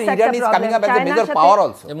 গ্যাস একটা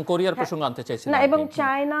প্রবলেম, এবং কোরিয়ার প্রসঙ্গ আনতে চাইছি না, এবং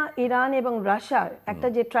চায়না, ইরান এবং রাশিয়ার একটা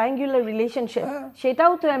যে ট্রায়াঙ্গুলার রিলেশনশিপ,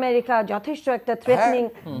 সেটাও তো আমেরিকা যথেষ্ট একটা থ্রেটনিং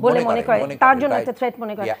বলে মনে করে, তার জন্য একটা থ্রেট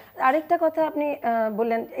মনে করে। আরেকটা কথা আপনি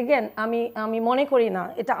বললেন, এগেন আমি মনে করি না,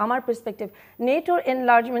 এটা আমার পার্সপেক্টিভ, নেটোর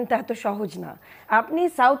এনলার্জমেন্ট এত সহজ না। আপনি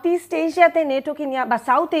সাউথ ইস্ট এশিয়াতে নেটোকে নিয়ে বা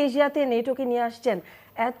সাউথ এশিয়াতে নেটোকে নিয়ে আসছেন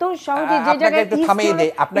এত সহজে, যে জায়গায়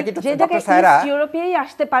ইউরোপেই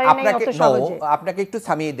আসতে পারে না অত সহজে। আপনাকে একটু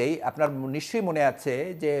থামিয়ে দেই। আপনার নিশ্চয়ই মনে আছে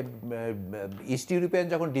যে ইস্ট ইউরোপিয়ান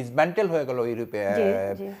যখন ডিসম্যান্টেল হয়ে গেল, ইউরোপে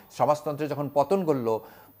সমাজতন্ত্রে যখন পতন করলো,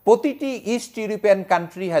 প্রতিটি east European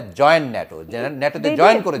country has join নেটোতে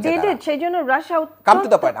join করেছে। সেইজন্য Russia, come to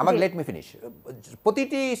the point, আমাকে লেট মি ফিনিশ।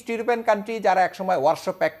 প্রতিটি ইস্ট ইউরোপিয়ান কান্ট্রি যারা একসময়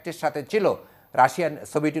ওয়ারশো প্যাক্টের সাথে ছিল, রাশিয়ান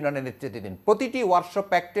সোভিয়েত ইউনিয়নের নেতৃত্বাধীন প্রতিটি ওয়ারশো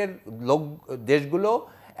প্যাক্টের দেশগুলো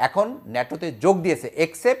এখন ন্যাটোতে যোগ দিয়েছে,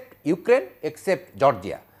 এক্সেপ্ট ইউক্রেন, এক্সেপ্ট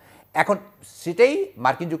জর্জিয়া। এখন সেটাই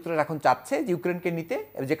মার্কিন যুক্তরাষ্ট্র এখন চাচ্ছে যে ইউক্রেনকে নিতে,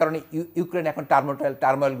 যে কারণে ইউক্রেন এখন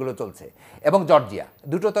টার্মোয়েলগুলো চলছে, এবং জর্জিয়া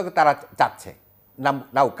দুটো তো তারা চাচ্ছে।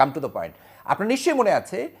 নাও কাম টু দ্য পয়েন্ট। আপনার নিশ্চয়ই মনে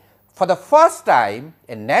আছে, for the first time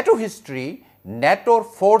in NATO history, ন্যাটোর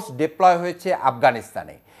ফোর্স ডিপ্লয় হয়েছে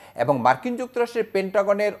আফগানিস্তানে, এবং মার্কিন যুক্তরাষ্ট্রের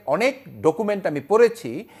পেন্টাগনের অনেক ডকুমেন্ট আমি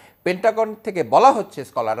পড়েছি, পেন্টাগন থেকে বলা হচ্ছে,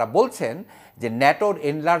 স্কলাররা বলছেন যে ন্যাটোর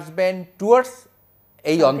এনলার্জমেন্ট টুয়ার্ডস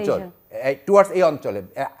এই অঞ্চলে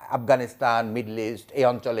আফগানিস্তান, মিডল ইস্ট, এই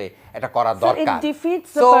অঞ্চলে এটা করা দরকার।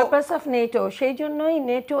 সেই জন্যই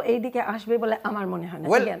নেটো এই দিকে আসবে বলে আমার মনে হয় না।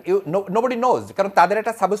 নোবডি নোজ, কারণ তাদের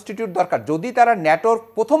একটা সাবস্টিটিউট দরকার। যদি তারা ন্যাটোর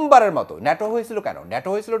প্রথমবারের মতো, ন্যাটো হয়েছিল কেন? ন্যাটো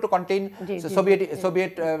হয়েছিল টু কন্টেইন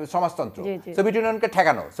সোভিয়েত সমাজতন্ত্র, সোভিয়েত ইউনিয়নকে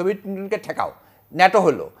ঠেকানো, সোভিয়েত ইউনিয়নকে ঠেকাও। ন্যাটো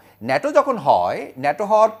হলো, ন্যাটো যখন হয়, ন্যাটো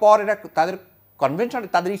হওয়ার পর এটা তাদের কনভেনশন,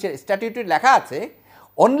 তাদের স্ট্যাটিউটে লেখা আছে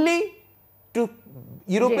অনলি টু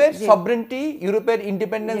ইউরোপের সভরেন্টি, ইউরোপের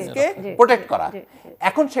ইন্ডিপেন্ডেন্সকে প্রোটেক্ট করা।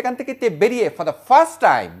 এখন সেখান থেকে বেরিয়ে for the first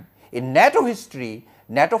time in NATO history,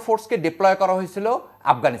 NATO ফোর্সকে deploy করা হয়েছিল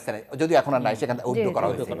আফগানিস্তানে, যদিও এখন আর নাই, সেখান থেকে উইথড্র করা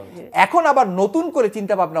হয়েছে। এখন আবার নতুন করে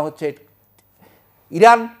চিন্তা ভাবনা হচ্ছে,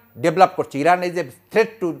 ইরান ডেভেলপ করছে, Iran is a threat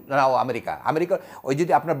to now America. ওই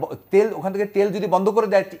যদি আপনার তেল, ওখান থেকে তেল যদি বন্ধ করে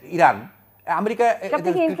দেয় ইরান, আমেরিকা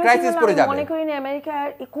ক্রাইসিস পড়ে যাবে। মনে করি না আমেরিকার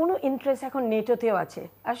কোনো ইন্টারেস্ট এখন নেটোতেও আছে।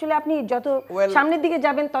 আসলে আপনি যত সামনের দিকে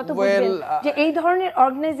যাবেন তত বুঝবেন যে এই ধরনের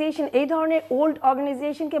অর্গানাইজেশন, এই ধরনের ওল্ড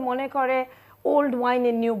অর্গানাইজেশনকে মনে করে old wine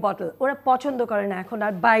in new bottle, ওরা পছন্দ করে না এখন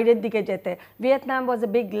আর বাইরের দিকে যেতে। Vietnam was a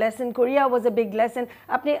big lesson, Korea was a big lesson.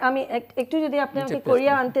 আমি একটু যদি আপনি আমাকে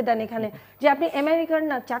কোরিয়া আনতে দেন এখানে, যে আপনি আমেরিকার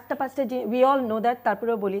না 4-5টা, উই অল নো দ্যাট,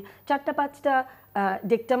 তারপরেও বলি 4-5টা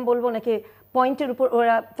ডিকটাম বলবো নাকি পয়েন্টের উপর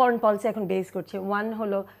ওরা ফরেন পলিসি এখন বেস করছে। ওয়ান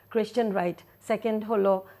হলো ক্রিশ্চিয়ান রাইট, সেকেন্ড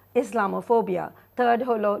হলো ইসলামোফোবিয়া, থার্ড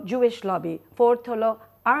হলো জুইশ লবি, ফোর্থ হলো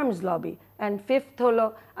আর্মস লবি, অ্যান্ড ফিফথ হলো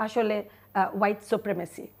আসলে হোয়াইট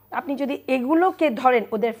সুপ্রিমেসি। আপনি যদি এগুলোকে ধরেন,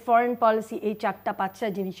 ওদের ফরেন পলিসি এই 4-5টা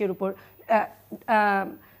জিনিসের উপর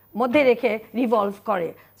মধ্যে রেখে রিভলভ করে।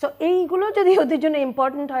 সো এইগুলো যদি ওদের জন্য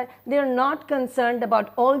ইম্পর্টেন্ট হয়, দে are not concerned about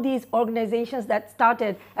all these organisations that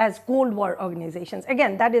started as cold war organisations.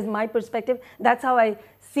 Again, that is my perspective, that's how I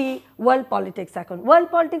C world politics. এখন ওয়ার্ল্ড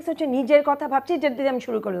পলিটিক্স হচ্ছে নিজের কথা ভাবছি, যেটা দিয়ে আমি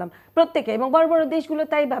শুরু করলাম, প্রত্যেকে, এবং বড় বড় দেশগুলো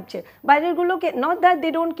তাই ভাবছে, বাইরেরগুলোকে not that they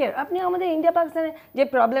don't care. আপনি আমাদের ইন্ডিয়া পাকিস্তানে যে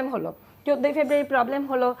প্রবলেম হলো, 14 ফেব্রুয়ারি প্রবলেম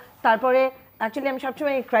হলো, তারপরে অ্যাকচুয়ালি আমি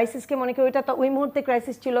সবসময় এই ক্রাইসিসকে মনে করি, ওইটা তো ওই মুহূর্তে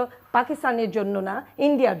ক্রাইসিস ছিল পাকিস্তানের জন্য না,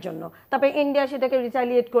 ইন্ডিয়ার জন্য। তারপরে ইন্ডিয়া সেটাকে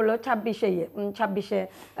রিটালিয়েট করলো 26শে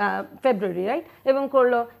ফেব্রুয়ারি, রাইট, এবং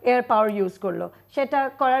করলো এয়ার পাওয়ার ইউজ করলো। সেটা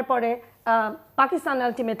করার পরে পাকিস্তান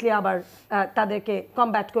আলটিমেটলি আবার তাদেরকে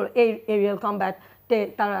কমব্যাট এই এরিয়াল কমব্যাটে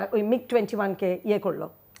তারা ওই MiG-21কে করলো,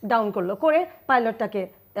 ডাউন করলো, করে পাইলটটাকে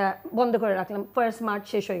বন্ধ করে রাখলাম, 1 মার্চ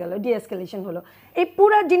শেষ হয়ে গেল, ডিএসকেলেশন হলো। এই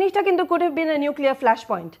পুরো জিনিসটা কিন্তু could have been a nuclear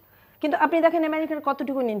flashpoint, কিন্তু আপনি দেখেন আমেরিকার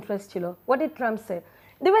কতটুকু ইন্টারেস্ট ছিল। What did Trump say?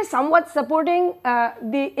 They were somewhat supporting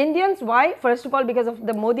the Indians. Why? First of all, because of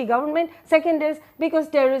the Modi government. Second is because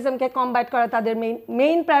terrorism ke combat kora tader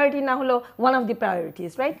main priority na holo one of the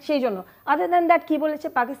priorities, right? সেই জন্য। Other than that কি বলেছে,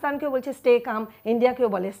 পাকিস্তানকেও বলছে stay calm, ইন্ডিয়াকেও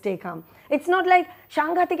বলে stay calm. It's not like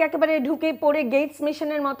সাংঘাতিক একেবারে ঢুকে পড়ে গেটস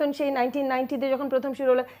মিশনের মতন সেই 1990-তে যখন প্রথম শুরু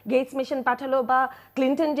হলো গেটস মিশন পাঠালো, বা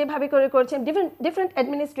ক্লিন্টন যেভাবে করেছেন, ডিফারেন্ট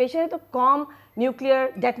অ্যাডমিনিস্ট্রেশনে তো কম নিউক্লিয়ার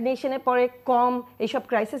ডেটোনেশনের পরে কম এইসব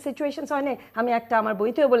ক্রাইসিস সিচুয়েশনস হয় না। আমি একটা আমার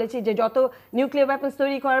বইতেও বলেছি যে যত নিউক্লিয়ার ওয়েপন্স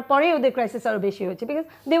তৈরি করার পরে ওদের ক্রাইসিস আরও বেশি হচ্ছে, because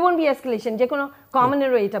they won't be escalation, যে কোনো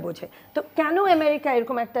কমনেরও এটা বোঝে। তো কেন আমেরিকা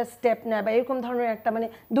এরকম একটা স্টেপ নেয় বা এরকম ধরনের একটা মানে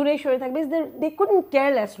দূরে সরে থাকবে? দে কুডন্ট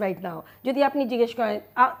কেয়ারলেস রাইট নাও। যদি আপনি জিজ্ঞেস করেন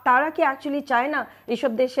তারা কি অ্যাকচুয়ালি চায় না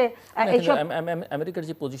এইসব দেশে এইসব আমেরিকার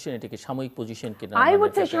যে পজিশন, এটা কি সাময়িক পজিশন কিনা? আই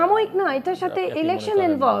উড সে সাময়িক না, এটার সাথে ইলেকশন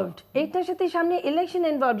ইনভলভড, এটার সাথে সামনে ইলেকশন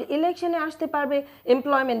ইনভলভড। ইলেকশনে আসতে পারবে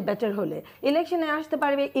এমপ্লয়মেন্ট বেটার হলে, ইলেকশনে আসতে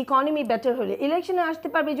পারবে ইকোনমি বেটার হলে, ইলেকশনে আসতে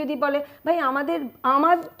পারবে যদি বলে ভাই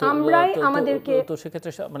আমরাই আমাদেরকে। তো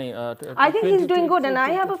সেক্ষেত্রে মানে I think he is doing good and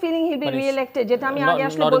I have a feeling he will be রিইলেক্টেড, যেটা আমি আগে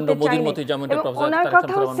আসলে বলতে চাই না। ওনার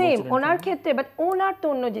কথাও সেম ওনার ক্ষেত্রে, বাট ওনার তো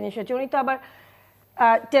অন্য জিনিস হচ্ছে, উনি তো আবার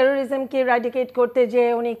টেরোরিজমকে রাডিকেট করতে যে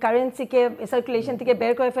উনি কারেন্সিকে সার্কুলেশন থেকে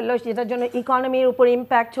বের করে ফেললো, যেটার জন্য ইকোনমির উপর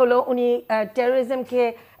ইম্প্যাক্ট হলো। উনি টেরোরিজমকে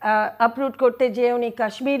আপরুট করতে যে উনি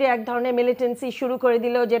কাশ্মীরে এক ধরনের মিলিটেন্সি শুরু করে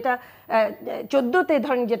দিল, যেটা 14তে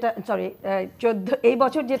ধরেন, যেটা সরি 14 এই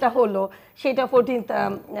বছর যেটা হলো সেটা 14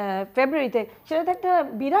 ফেব্রুয়ারিতে, সেটা তো একটা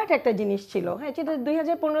বিরাট একটা জিনিস ছিল। হ্যাঁ, সেটা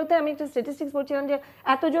 2015-তে আমি একটা স্ট্যাটিস্টিক্স পড়ছিলাম যে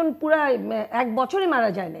এতজন পুরা এক বছরে মারা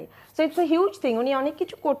যায় নাই। So it's a huge thing. উনি অনেক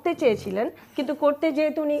কিছু করতে চেয়েছিলেন, কিন্তু করতে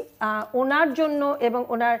যেহেতু উনি ওনার জন্য এবং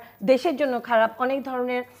ওনার দেশের জন্য খারাপ অনেক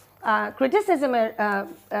ধরনের ক্রিটিসিজমের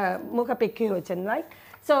মুখাপেক্ষী হয়েছেন, রাইট?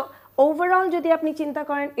 সো ওভারঅল যদি আপনি চিন্তা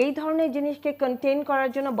করেন এই ধরনের জিনিসকে কন্টেইন করার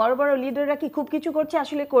জন্য বড় বড় লিডাররা কি খুব কিছু করছে?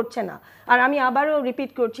 আসলে করছে না। আর আমি আবারও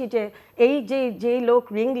রিপিট করছি যে এই যে লোক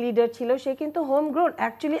রিং লিডার ছিল সে কিন্তু হোম গ্রোন।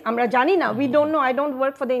 অ্যাকচুয়ালি আমরা জানি না, we don't know, I don't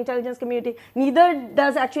work for the intelligence community, neither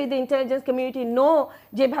does actually the intelligence community no,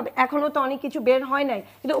 যেভাবে এখনও তো অনেক কিছু বের হয় নাই।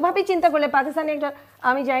 কিন্তু ওভাবেই চিন্তা করলে পাকিস্তানে একটা,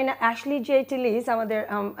 আমি জানি না, অ্যাশলি জে টিলিস আমাদের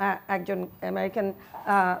একজন American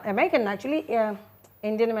actually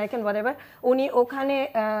Indian American whatever, উনি ওখানে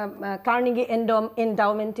কার্নেগি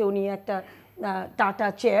এন্ডাওমেন্টে উনি একটা টাটা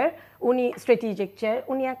চেয়ার, উনি স্ট্র্যাটেজিক চেয়ার,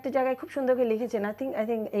 উনি একটা জায়গায় খুব সুন্দর করে লিখেছেন, আই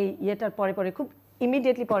থিঙ্ক এই ইয়েটার পরে খুব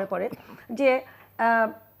ইমিডিয়েটলি পরে যে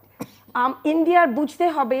ইন্ডিয়ার বুঝতে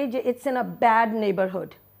হবে যে it's in a bad neighbourhood.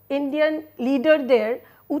 Indian লিডারদের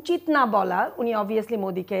উচিত না বলা, উনি অবভিয়াসলি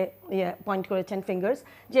মোদিকে পয়েন্ট করেছেন ফিঙ্গার্স,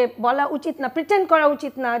 যে বলা উচিত না, প্রিটেন্ড করা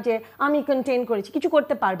উচিত না যে আমি কন্টেইন করেছি, কিছু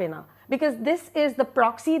করতে পারবে না, because this is the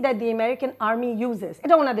proxy that the American army uses.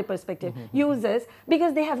 এটা ওনাদের perspective uses,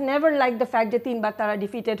 because they have never liked the fact যে 3 বার তারা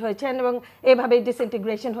ডিফিটেড হয়েছেন এবং এভাবে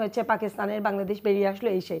ডিসইন্টিগ্রেশন হয়েছে বাংলাদেশ বেরিয়ে আসলো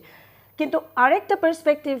এই সেই। কিন্তু আরেকটা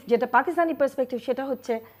পার্সপেক্টিভ যেটা পাকিস্তানি পার্সপেক্টিভ, সেটা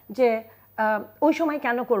হচ্ছে যে ওই সময়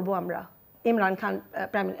কেন করব আমরা, ইমরান খান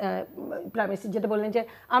প্রাইম মিনিস্টার যেটা বললেন যে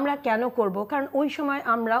আমরা কেন করব, কারণ ওই সময়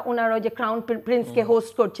আমরা ওনারা যে ক্রাউন প্রিন্সকে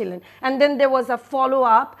হোস্ট করছিলেন, and then there was a follow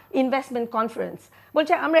up investment conference.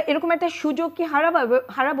 বলছে আমরা এরকম একটা সুযোগ কি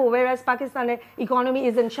হারাবো ওয়ারাজ পাকিস্তানের ইকোনমি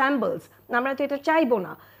ইজ ইন শ্যাম্বলস, আমরা তো এটা চাইবো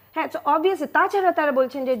না। হ্যাঁ, সো অবভিয়াসলি তাছাড়া তারা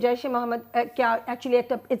বলছেন যে জৈশ-ই মোহাম্মদ অ্যাকচুয়ালি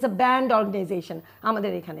একটা ইটস আ ব্যান্ড অর্গানাইজেশন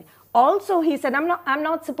আমাদের এখানে। Also, he said, I'm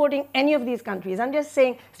not supporting any of these countries. I'm just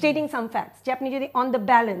saying, stating some facts. যে আপনি যদি on the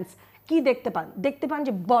balance কি দেখতে পান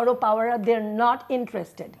যে বড় পাওয়াররা দে আর নট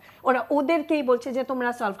ইন্টারেস্টেড, ওরা ওদেরকেই বলছে যে তোমরা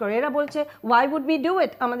সলভ করো। এরা বলছে Y would be do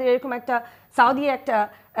it, আমাদের এরকম একটা সাউদি একটা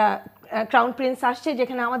ক্রাউন প্রিন্স আসছে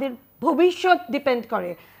যেখানে আমাদের ভবিষ্যৎ ডিপেন্ড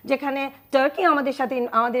করে, যেখানে টার্কি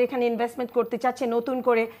আমাদের এখানে ইনভেস্টমেন্ট করতে চাচ্ছে, নতুন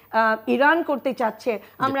করে ইরান করতে চাচ্ছে,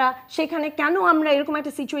 আমরা সেখানে কেন আমরা এরকম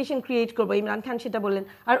একটা সিচুয়েশন ক্রিয়েট করবো, ইমরান খান সেটা বললেন।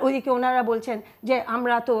 আর ওইদিকে ওনারা বলছেন যে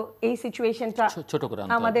আমরা তো এই সিচুয়েশনটা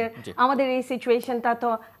আমাদের এই সিচুয়েশনটা তো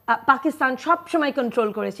পাকিস্তান সব সময় কন্ট্রোল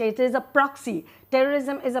করেছে, it is a proxy,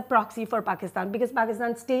 terrorism is a proxy for Pakistan, because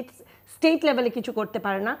Pakistan state লেভেলে কিছু করতে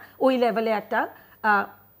পারে না, ওই লেভেলে একটা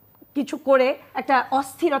কিছু করে একটা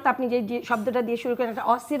অস্থিরতা, আপনি যে শব্দটা দিয়ে শুরু করেন, একটা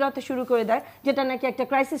অস্থিরতা শুরু করে দেয়, যেটা নাকি একটা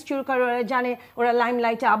ক্রাইসিস শুরু করে, ওরা জানে ওরা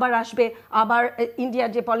লাইমলাইটে আবার আসবে, আবার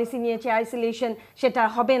ইন্ডিয়ার যে পলিসি নিয়েছে আইসোলেশন সেটা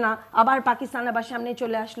হবে না, আবার পাকিস্তান আবার সামনে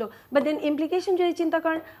চলে আসলো। বাট দেন ইমপ্লিকেশন যদি চিন্তা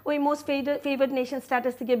করেন, ওই মোস্ট ফেভার্ড নেশন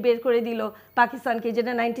স্ট্যাটাস থেকে বের করে দিল পাকিস্তানকে,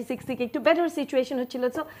 যেটা 96 থেকে একটু বেটার সিচুয়েশন হচ্ছিল।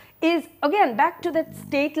 So is again back to that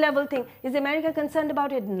state level thing, is America concerned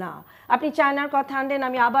about it? না। আপনি চায়নার কথা আনলেন,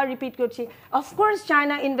 আমি আবার রিপিট করছি, অফকোর্স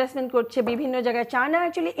চায়না ইনভেস্টমেন্ট এনফোর্সমেন্ট করছে বিভিন্ন জায়গায়। চায়না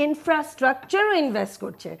অ্যাকচুয়ালি ইনফ্রাস্ট্রাকচারও ইনভেস্ট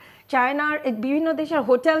করছে। চায়নার বিভিন্ন দেশের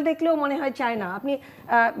হোটেল দেখলেও মনে হয় চায়না। আপনি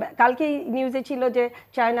কালকেই নিউজে ছিল যে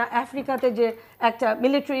চায়না আফ্রিকাতে যে একটা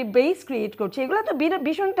মিলিটারি বেস ক্রিয়েট করছে, এগুলো তো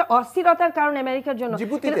ভীষণ একটা অস্থিরতার কারণ আমেরিকার জন্য।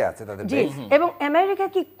 জি, এবং আমেরিকা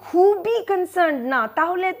কি খুবই কনসার্ন না?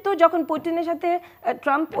 তাহলে তো যখন পুতিনের সাথে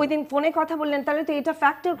ট্রাম্প ওই দিন ফোনে কথা বললেন, তাহলে তো এটা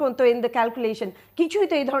ফ্যাক্টর করতো ইন দ্য ক্যালকুলেশন। কিছুই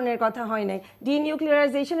তো এই ধরনের কথা হয় নাই।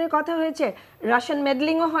 ডিনিউক্লিয়ারাইজেশনের কথা হয়েছে, রাশিয়ান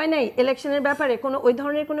মেডলিংও হয় নাই ইলেকশনের ব্যাপারে, কোনো ওই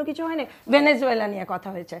ধরনের কোনো কিছু হয় নাই। ভেনেজুয়েলা নিয়ে কথা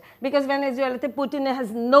হয়েছে, because ভেনেজুয়েলাতে Putin has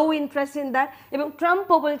no interest in that. এবং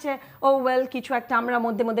ট্রাম্পও বলছে ও ওয়েল কিছু একটা আমরা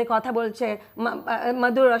মধ্যে মধ্যে কথা বলছে,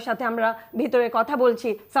 মাদুরোর সাথে আমরা ভিতরে কথা বলছি,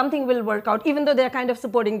 something will work out, even though they R kind of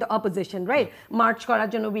supporting the opposition, right, March করার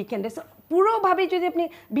জন্য উইকেন্ডে। পুরোভাবে যদি আপনি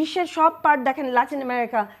বিশ্বের সব পার্ট দেখেন, ল্যাটিন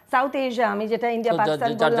আমেরিকা, সাউথ এশিয়া, আমি যেটা ইন্ডিয়া পাকিস্তান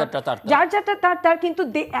বললাম, যার যারটা তার কিন্তু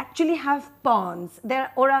দে অ্যাকচুয়ালি হ্যাভ পন্স।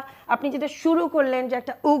 ওরা, আপনি যেটা শুরু করলেন যে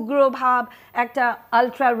একটা উগ্র ভাব, একটা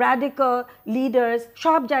আলট্রা র্যাডিক্যাল লিডার্স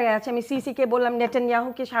সব জায়গায় আছে। আমি সিসিকে বললাম,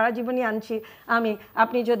 নেতানিয়াহুকে সারা জীবনই আনছি আমি।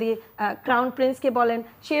 আপনি যদি ক্রাউন প্রিন্সকে বলেন,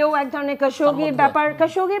 সেও এক ধরনের কাশোগির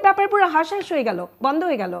ব্যাপার পুরো হাসাস হয়ে গেল, বন্ধ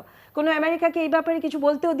হয়ে গেল। কোনো আমেরিকাকে এই ব্যাপারে কিছু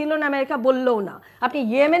বলতেও দিল না, আমেরিকা বললেও না। আপনি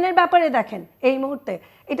ইয়েমেনের ব্যাপারে দেখেন এই মুহূর্তে,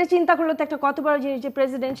 এটা চিন্তা করলে তো একটা কত বড় জিনিস যে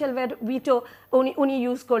প্রেসিডেন্সিয়াল ভিটো উনি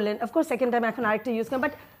ইউজ করলেন। অফকোর্স সেকেন্ড টাইম এখন আরেকটা ইউজ করেন,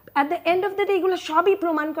 but at the end of the day এগুলো সবই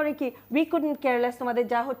প্রমাণ করে কি উই কুডন্ট কেয়ারলেস। তোমাদের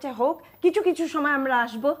যা হচ্ছে হোক, কিছু কিছু সময় আমরা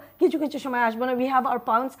আসবো, কিছু কিছু সময় আসবো না। উই হ্যাভ আওয়ার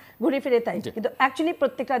পাউন্ডস, ঘুরে ফিরে তাই। কিন্তু অ্যাকচুয়ালি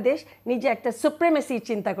প্রত্যেকটা দেশ নিজে একটা সুপ্রিমেসির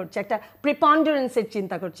চিন্তা করছে, একটা প্রিপন্ডারেন্সের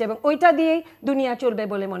চিন্তা করছে, এবং ওইটা দিয়েই দুনিয়া চলবে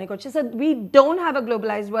বলে মনে করছে। So we don't have a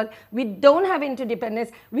globalised world, we don't have ইন্টারডিপেন্ডেন্স,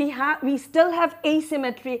 we still have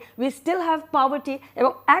asymmetry, we still have poverty.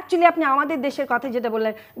 এবং অ্যাকচুয়ালি আপনি আমাদের দেশের কথা যেটা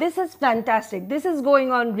বললেন, this is fantastic, this is going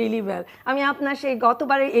on really well. আমি আপনার সেই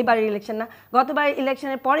এবারের ইলেকশন না, গতবারের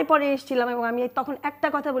ইলেকশনের পরে এসেছিলাম, এবং আমি তখন একটা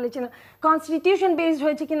কথা বলেছিলাম, কনস্টিটিউশন বেসড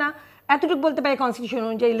হয়েছে কিনা এতটুকু বলতে পারি, কনস্টিটিউশন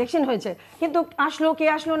অনুযায়ী ইলেকশন হয়েছে, কিন্তু কে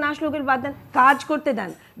আসলো না আসলো বাদ দেন, কাজ করতে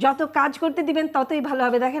দেন। যত কাজ করতে দিবেন ততই ভালো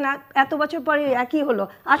হবে। দেখেন এত বছর পরে একই হলো,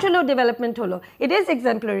 আসলেও ডেভেলপমেন্ট হলো। It is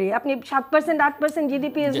exemplary. আপনি 7%, 8%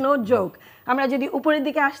 জিডিপি ইজ নো জোক। আমরা যদি উপরের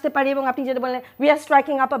দিকে আসতে পারি, এবং আপনি যেটা বললেন, we are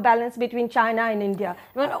striking up a balance between China and India,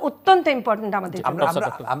 অত্যন্ত ইম্পর্টেন্ট আমাদের।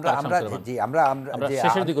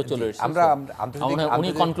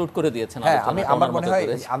 আমার মনে হয়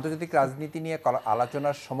আন্তর্জাতিক রাজনীতি নিয়ে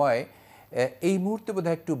আলোচনার সময় এই মুহূর্তে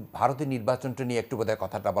বোধহয় একটু ভারতের নির্বাচনটা নিয়ে একটু বোধহয়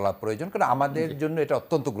কথাটা বলা প্রয়োজন, কারণ আমাদের জন্য এটা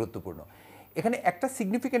অত্যন্ত গুরুত্বপূর্ণ। এখানে একটা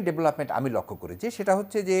সিগনিফিক্যান্ট ডেভেলপমেন্ট আমি লক্ষ্য করেছি, সেটা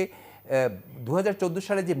হচ্ছে যে 2014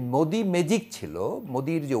 সালে যে মোদি ম্যাজিক ছিল,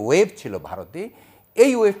 মোদির যে ওয়েভ ছিল ভারতে,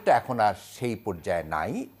 এই ওয়েভটা এখন আর সেই পর্যায়ে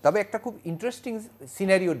নাই। তবে একটা খুব ইন্টারেস্টিং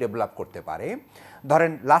সিনারিও ডেভেলপ করতে পারে।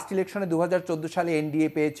 ধরেন লাস্ট ইলেকশনে 2014 সালে এনডিএ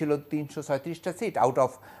পেয়েছিল 337টা seat out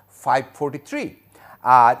of 543,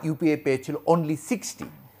 R UPA পেয়েছিল অনলি 60,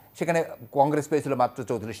 সেখানে কংগ্রেস পেয়েছিল মাত্র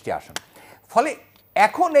 34টি আসন। ফলে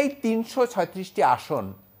এখন এই 336টি আসন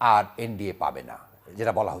আর এনডিএ পাবে না,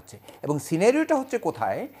 যেটা বলা হচ্ছে। এবং সিনারিওটা হচ্ছে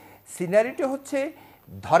কোথায়? সিনারিওটা হচ্ছে,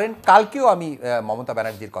 ধরেন কালকেও আমি মমতা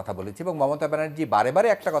ব্যানার্জির কথা বলেছি, এবং মমতা ব্যানার্জি বারে বারে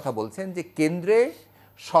একটা কথা বলছেন যে কেন্দ্রে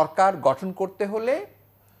সরকার গঠন করতে হলে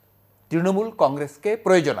তৃণমূল কংগ্রেসকে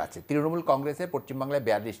প্রয়োজন আছে। তৃণমূল কংগ্রেসের পশ্চিমবাংলায়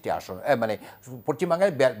 42টি আসন, মানে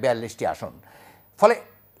পশ্চিমবাংলায় 42টি আসন। ফলে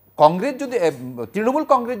কংগ্রেস যদি, তৃণমূল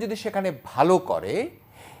কংগ্রেস যদি সেখানে ভালো করে,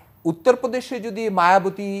 উত্তরপ্রদেশে যদি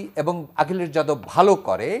মায়াবতী এবং অখিলেশ যাদব ভালো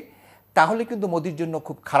করে, তাহলে কিন্তু মোদির জন্য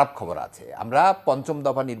খুব খারাপ খবর আছে। আমরা পঞ্চম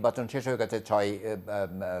দফা নির্বাচন শেষ হয়ে গেছে, 6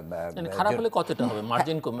 খারাপ হলে কতটা হবে?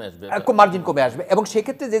 মার্জিন কমে আসবে। এবং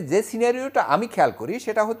সেক্ষেত্রে যে সিনারিওটা আমি খেয়াল করি,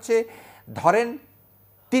 সেটা হচ্ছে, ধরেন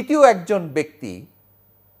তৃতীয় একজন ব্যক্তি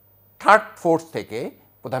থার্ড ফোর্স থেকে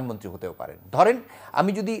প্রধানমন্ত্রী হতেও পারেন। ধরেন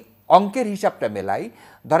আমি যদি অঙ্কের হিসাবটা মেলাই,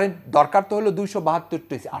 ধরেন দরকার তো হলো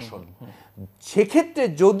 272টি আসন। সেক্ষেত্রে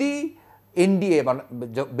যদি এনডিএ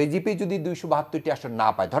বিজেপি যদি 272টি আসন না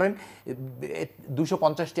পায়, ধরেন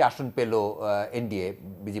 250টি আসন পেল এনডিএ,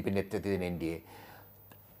 বিজেপি নেতৃত্বাধীন এনডিএ,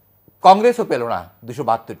 কংগ্রেসও পেল না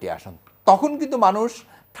 272টি আসন, তখন কিন্তু মানুষ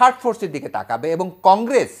থার্ড ফোর্সের দিকে তাকাবে। এবং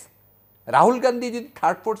কংগ্রেস, রাহুল গান্ধী যদি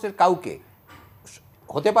থার্ড ফোর্সের কাউকে,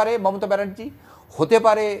 হতে পারে মমতা ব্যানার্জি, হতে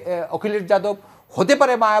পারে অখিলেশ যাদব, হতে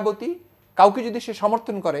পারে মায়াবতী, কাউকে যদি সে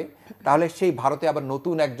সমর্থন করে, তাহলে সেই ভারতে আবার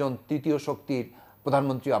নতুন একজন তৃতীয় শক্তির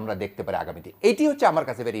প্রধানমন্ত্রী আমরা দেখতে পারি আগামীতে। এইটি হচ্ছে আমার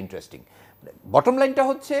কাছে ভেরি ইন্টারেস্টিং। বটম লাইনটা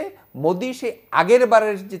হচ্ছে, মোদি সেই আগের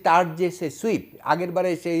বারের যে তার যে সে সুইপ, আগের বারে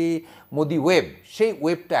সেই মোদি ওয়েভ, সেই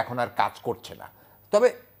ওয়েভটা এখন আর কাজ করছে না। তবে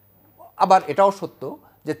আবার এটাও সত্য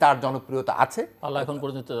যে তার জনপ্রিয়তা আছে, আল্লাহ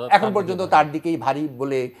এখন পর্যন্ত তার দিকেই ভারী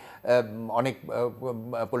বলে অনেক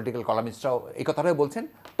পলিটিক্যাল কলামিস্টরাও এই কথাটাই বলছেন।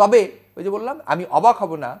 তবে ওই যে বললাম, আমি অবাক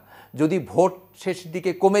হব না যদি ভোট শেষের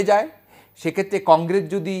দিকে কমে যায়, সেক্ষেত্রে কংগ্রেস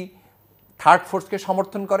যদি থার্ড ফোর্সকে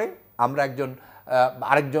সমর্থন করে, আমরা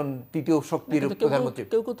আরেকজন তৃতীয় শক্তির প্রধানমন্ত্রী।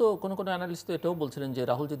 কেউ তো কোনো অ্যানালিস্ট তো এটাও বলছিলেন যে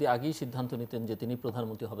রাহুল যদি আগেই সিদ্ধান্ত নিতেন যে তিনি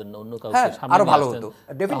প্রধানমন্ত্রী হবেন না, অন্য কাউকে সামনে আরো ভালো নিয়ে হতো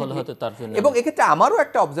আসতেন, তাহলে হয়তো তার জন্য। এবং এক্ষেত্রে আমারও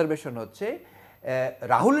একটা অবজারভেশন হচ্ছে,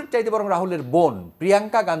 রাহুলের চাইতে বরং রাহুলের বোন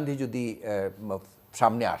প্রিয়াঙ্কা গান্ধী যদি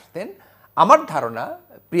সামনে আসতেন, আমার ধারণা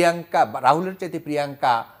রাহুলের চাইতে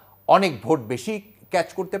প্রিয়াঙ্কা অনেক ভোট বেশি ক্যাচ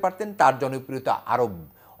করতে পারতেন, তার জনপ্রিয়তা আরো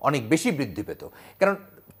অনেক বেশি বৃদ্ধি পেত। কারণ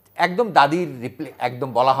একদম দাদির একদম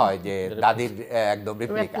বলা হয় যে দাদির একদম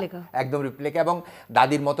রিপ্লিকা এবং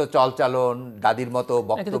দাদির মতো চলচালন, দাদির মতো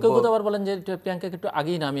বক্তব্য। কেউ আবার বলেন যে প্রিয়াঙ্কাকে একটু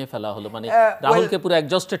আগেই নামিয়ে ফেলা হলো, মানে রাহুলকে পুরো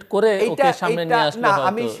অ্যাডজাস্টেড করে ওকে সামনে নিয়ে আসলে। না,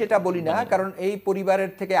 আমি সেটা বলি না, কারণ এই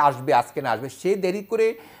পরিবারের থেকে আসবে, আজকে না আসবে, সে দেরি করে।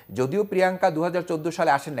 যদিও প্রিয়াঙ্কা 2014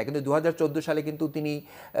 সালে আসেন না, কিন্তু 2014 সালে কিন্তু তিনি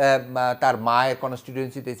তার মায়ের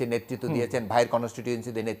কনস্টিটিউয়েন্সিতে নেতৃত্ব দিয়েছেন, ভাইয়ের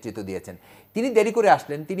কনস্টিটিউয়েন্সিতে নেতৃত্ব দিয়েছেন। তিনি দেরি করে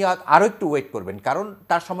আসলেন, তিনি আরও একটু ওয়েট করবেন, কারণ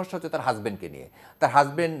তার সমস্যা হচ্ছে তার হাজব্যান্ডকে নিয়ে। তার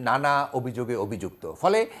হাজব্যান্ড নানা অভিযোগে অভিযুক্ত,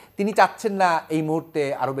 ফলে তিনি চাচ্ছেন না এই মুহূর্তে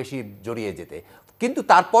আরও বেশি জড়িয়ে যেতে। কিন্তু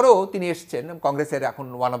তারপরেও তিনি এসছেন, কংগ্রেসের এখন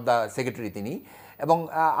ওয়ান অফ দ্য সেক্রেটারি তিনি, এবং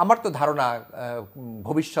আমার তো ধারণা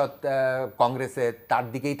ভবিষ্যৎ কংগ্রেসে তার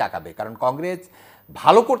দিকেই তাকাবে। কারণ কংগ্রেস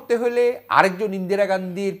ভালো করতে হলে আরেকজন ইন্দিরা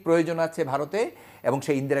গান্ধীর প্রয়োজন আছে ভারতে, এবং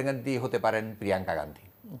সেই ইন্দিরা গান্ধী হতে পারেন প্রিয়াঙ্কা গান্ধী।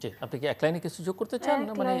 জি, আপনি কি এক লাইনে কিছু যোগ করতে চান?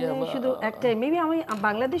 মানে শুধু একটাই, মেবি আমি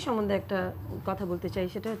বাংলাদেশ সম্বন্ধে একটা কথা বলতে চাই।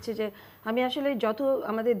 সেটা হচ্ছে যে আমি আসলে যত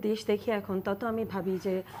আমাদের দেশ দেখি এখন, তত আমি ভাবি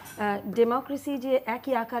যে ডেমোক্রেসি যে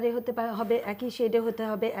একই আকারে হতে হবে, একই শেডে হতে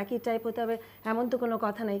হবে, একই টাইপ হতে হবে, এমন তো কোনো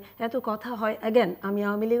কথা নেই। এত কথা হয়, অ্যাগেন আমি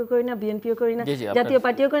আওয়ামী লীগও করি না, বিএনপিও করি না, জাতীয়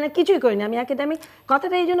পার্টিও করি না, কিছুই করি না, আমি একাডেমিক।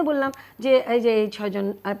 কথাটা এই জন্য বললাম যে এই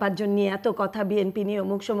 6-5 জন নিয়ে এত কথা, বিএনপি নিয়ে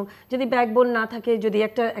অমুক সমুক, যদি ব্যাকবোন না থাকে, যদি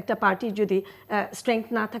একটা পার্টির যদি স্ট্রেংথ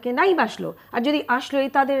না থাকে, নাই বাসলো, আর যদি আসলোই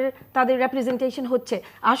তাদের রিপ্রেজেন্টেশন হচ্ছে।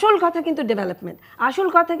 আসল কথা কিন্তু ডেভেলপমেন্ট, আসল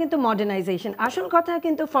কথা কিন্তু মডার্নাইজেশন, আসল কথা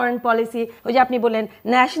কিন্তু ফরেন পলিসি। ওই যে আপনি বললেন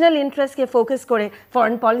ন্যাশনাল ইন্টারেস্টকে ফোকাস করে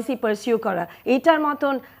ফরেন পলিসি পারসিউ করা, এইটার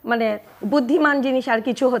মতন মানে বুদ্ধিমান জিনিস আর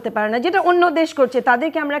কিছু হতে পারে না, যেটা অন্য দেশ করছে।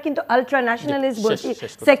 তাদেরকে আমরা কিন্তু আলট্রা ন্যাশনালিস্ট বলছি,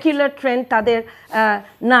 সেকুলার ট্রেন্ড তাদের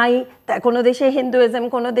নাই। কোনো দেশে হিন্দুইজম,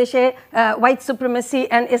 কোনো দেশে হোয়াইট সুপ্রিমেসি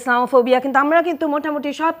অ্যান্ড ইসলামোফোবিয়া, কিন্তু আমরা কিন্তু মোটামুটি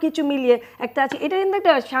সব কিছু মিলিয়ে একটা আছে। এটা কিন্তু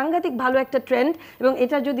একটা সাংঘাতিক ভালো একটা ট্রেন্ড, এবং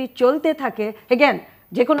এটা যদি চলতে থাকে, এগেন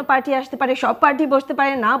যে কোনো পার্টি আসতে পারে, সব পার্টি বসতে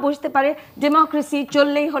পারে, না বসতে পারে, ডেমোক্রেসি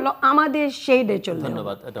চললেই হলো, আমাদের সেইডে চলবে।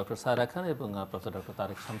 ধন্যবাদ ডক্টর সায়রা খান এবং প্রফেসর ডক্টর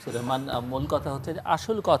তারেক শামসুর রহমান। মূল কথা হচ্ছে যে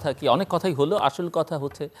আসল কথা কি, অনেক কথাই হলো, আসল কথা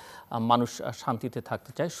হচ্ছে মানুষ শান্তিতে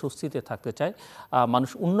থাকতে চায়, স্বস্তিতে থাকতে চায়, মানুষ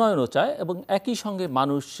উন্নয়নও চায়, এবং একই সঙ্গে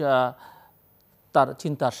মানুষ তার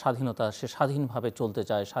চিন্তার স্বাধীনতা, সে স্বাধীনভাবে চলতে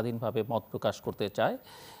চায়, স্বাধীনভাবে মত প্রকাশ করতে চায়,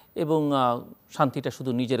 এবং শান্তিটা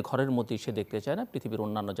শুধু নিজের ঘরের মধ্যেই সে দেখতে চায় না, পৃথিবীর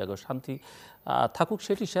অন্যান্য জায়গায় শান্তি থাকুক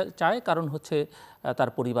সেটি চায়। কারণ হচ্ছে তার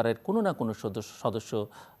পরিবারের কোনো না কোনো সদস্য,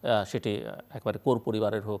 সেটি একবারে কোর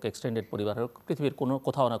পরিবারের হোক, এক্সটেন্ডেড পরিবারের হোক, পৃথিবীর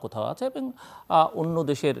কোথাও না কোথাও আছে, এবং অন্য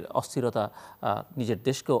দেশের অস্থিরতা নিজের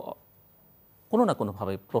দেশকেও কোনো না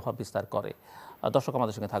কোনোভাবে প্রভাব বিস্তার করে। দর্শক,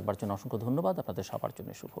 আমাদের সঙ্গে থাকবার জন্য অসংখ্য ধন্যবাদ। আপনাদের সবার জন্য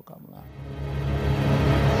শুভকামনা।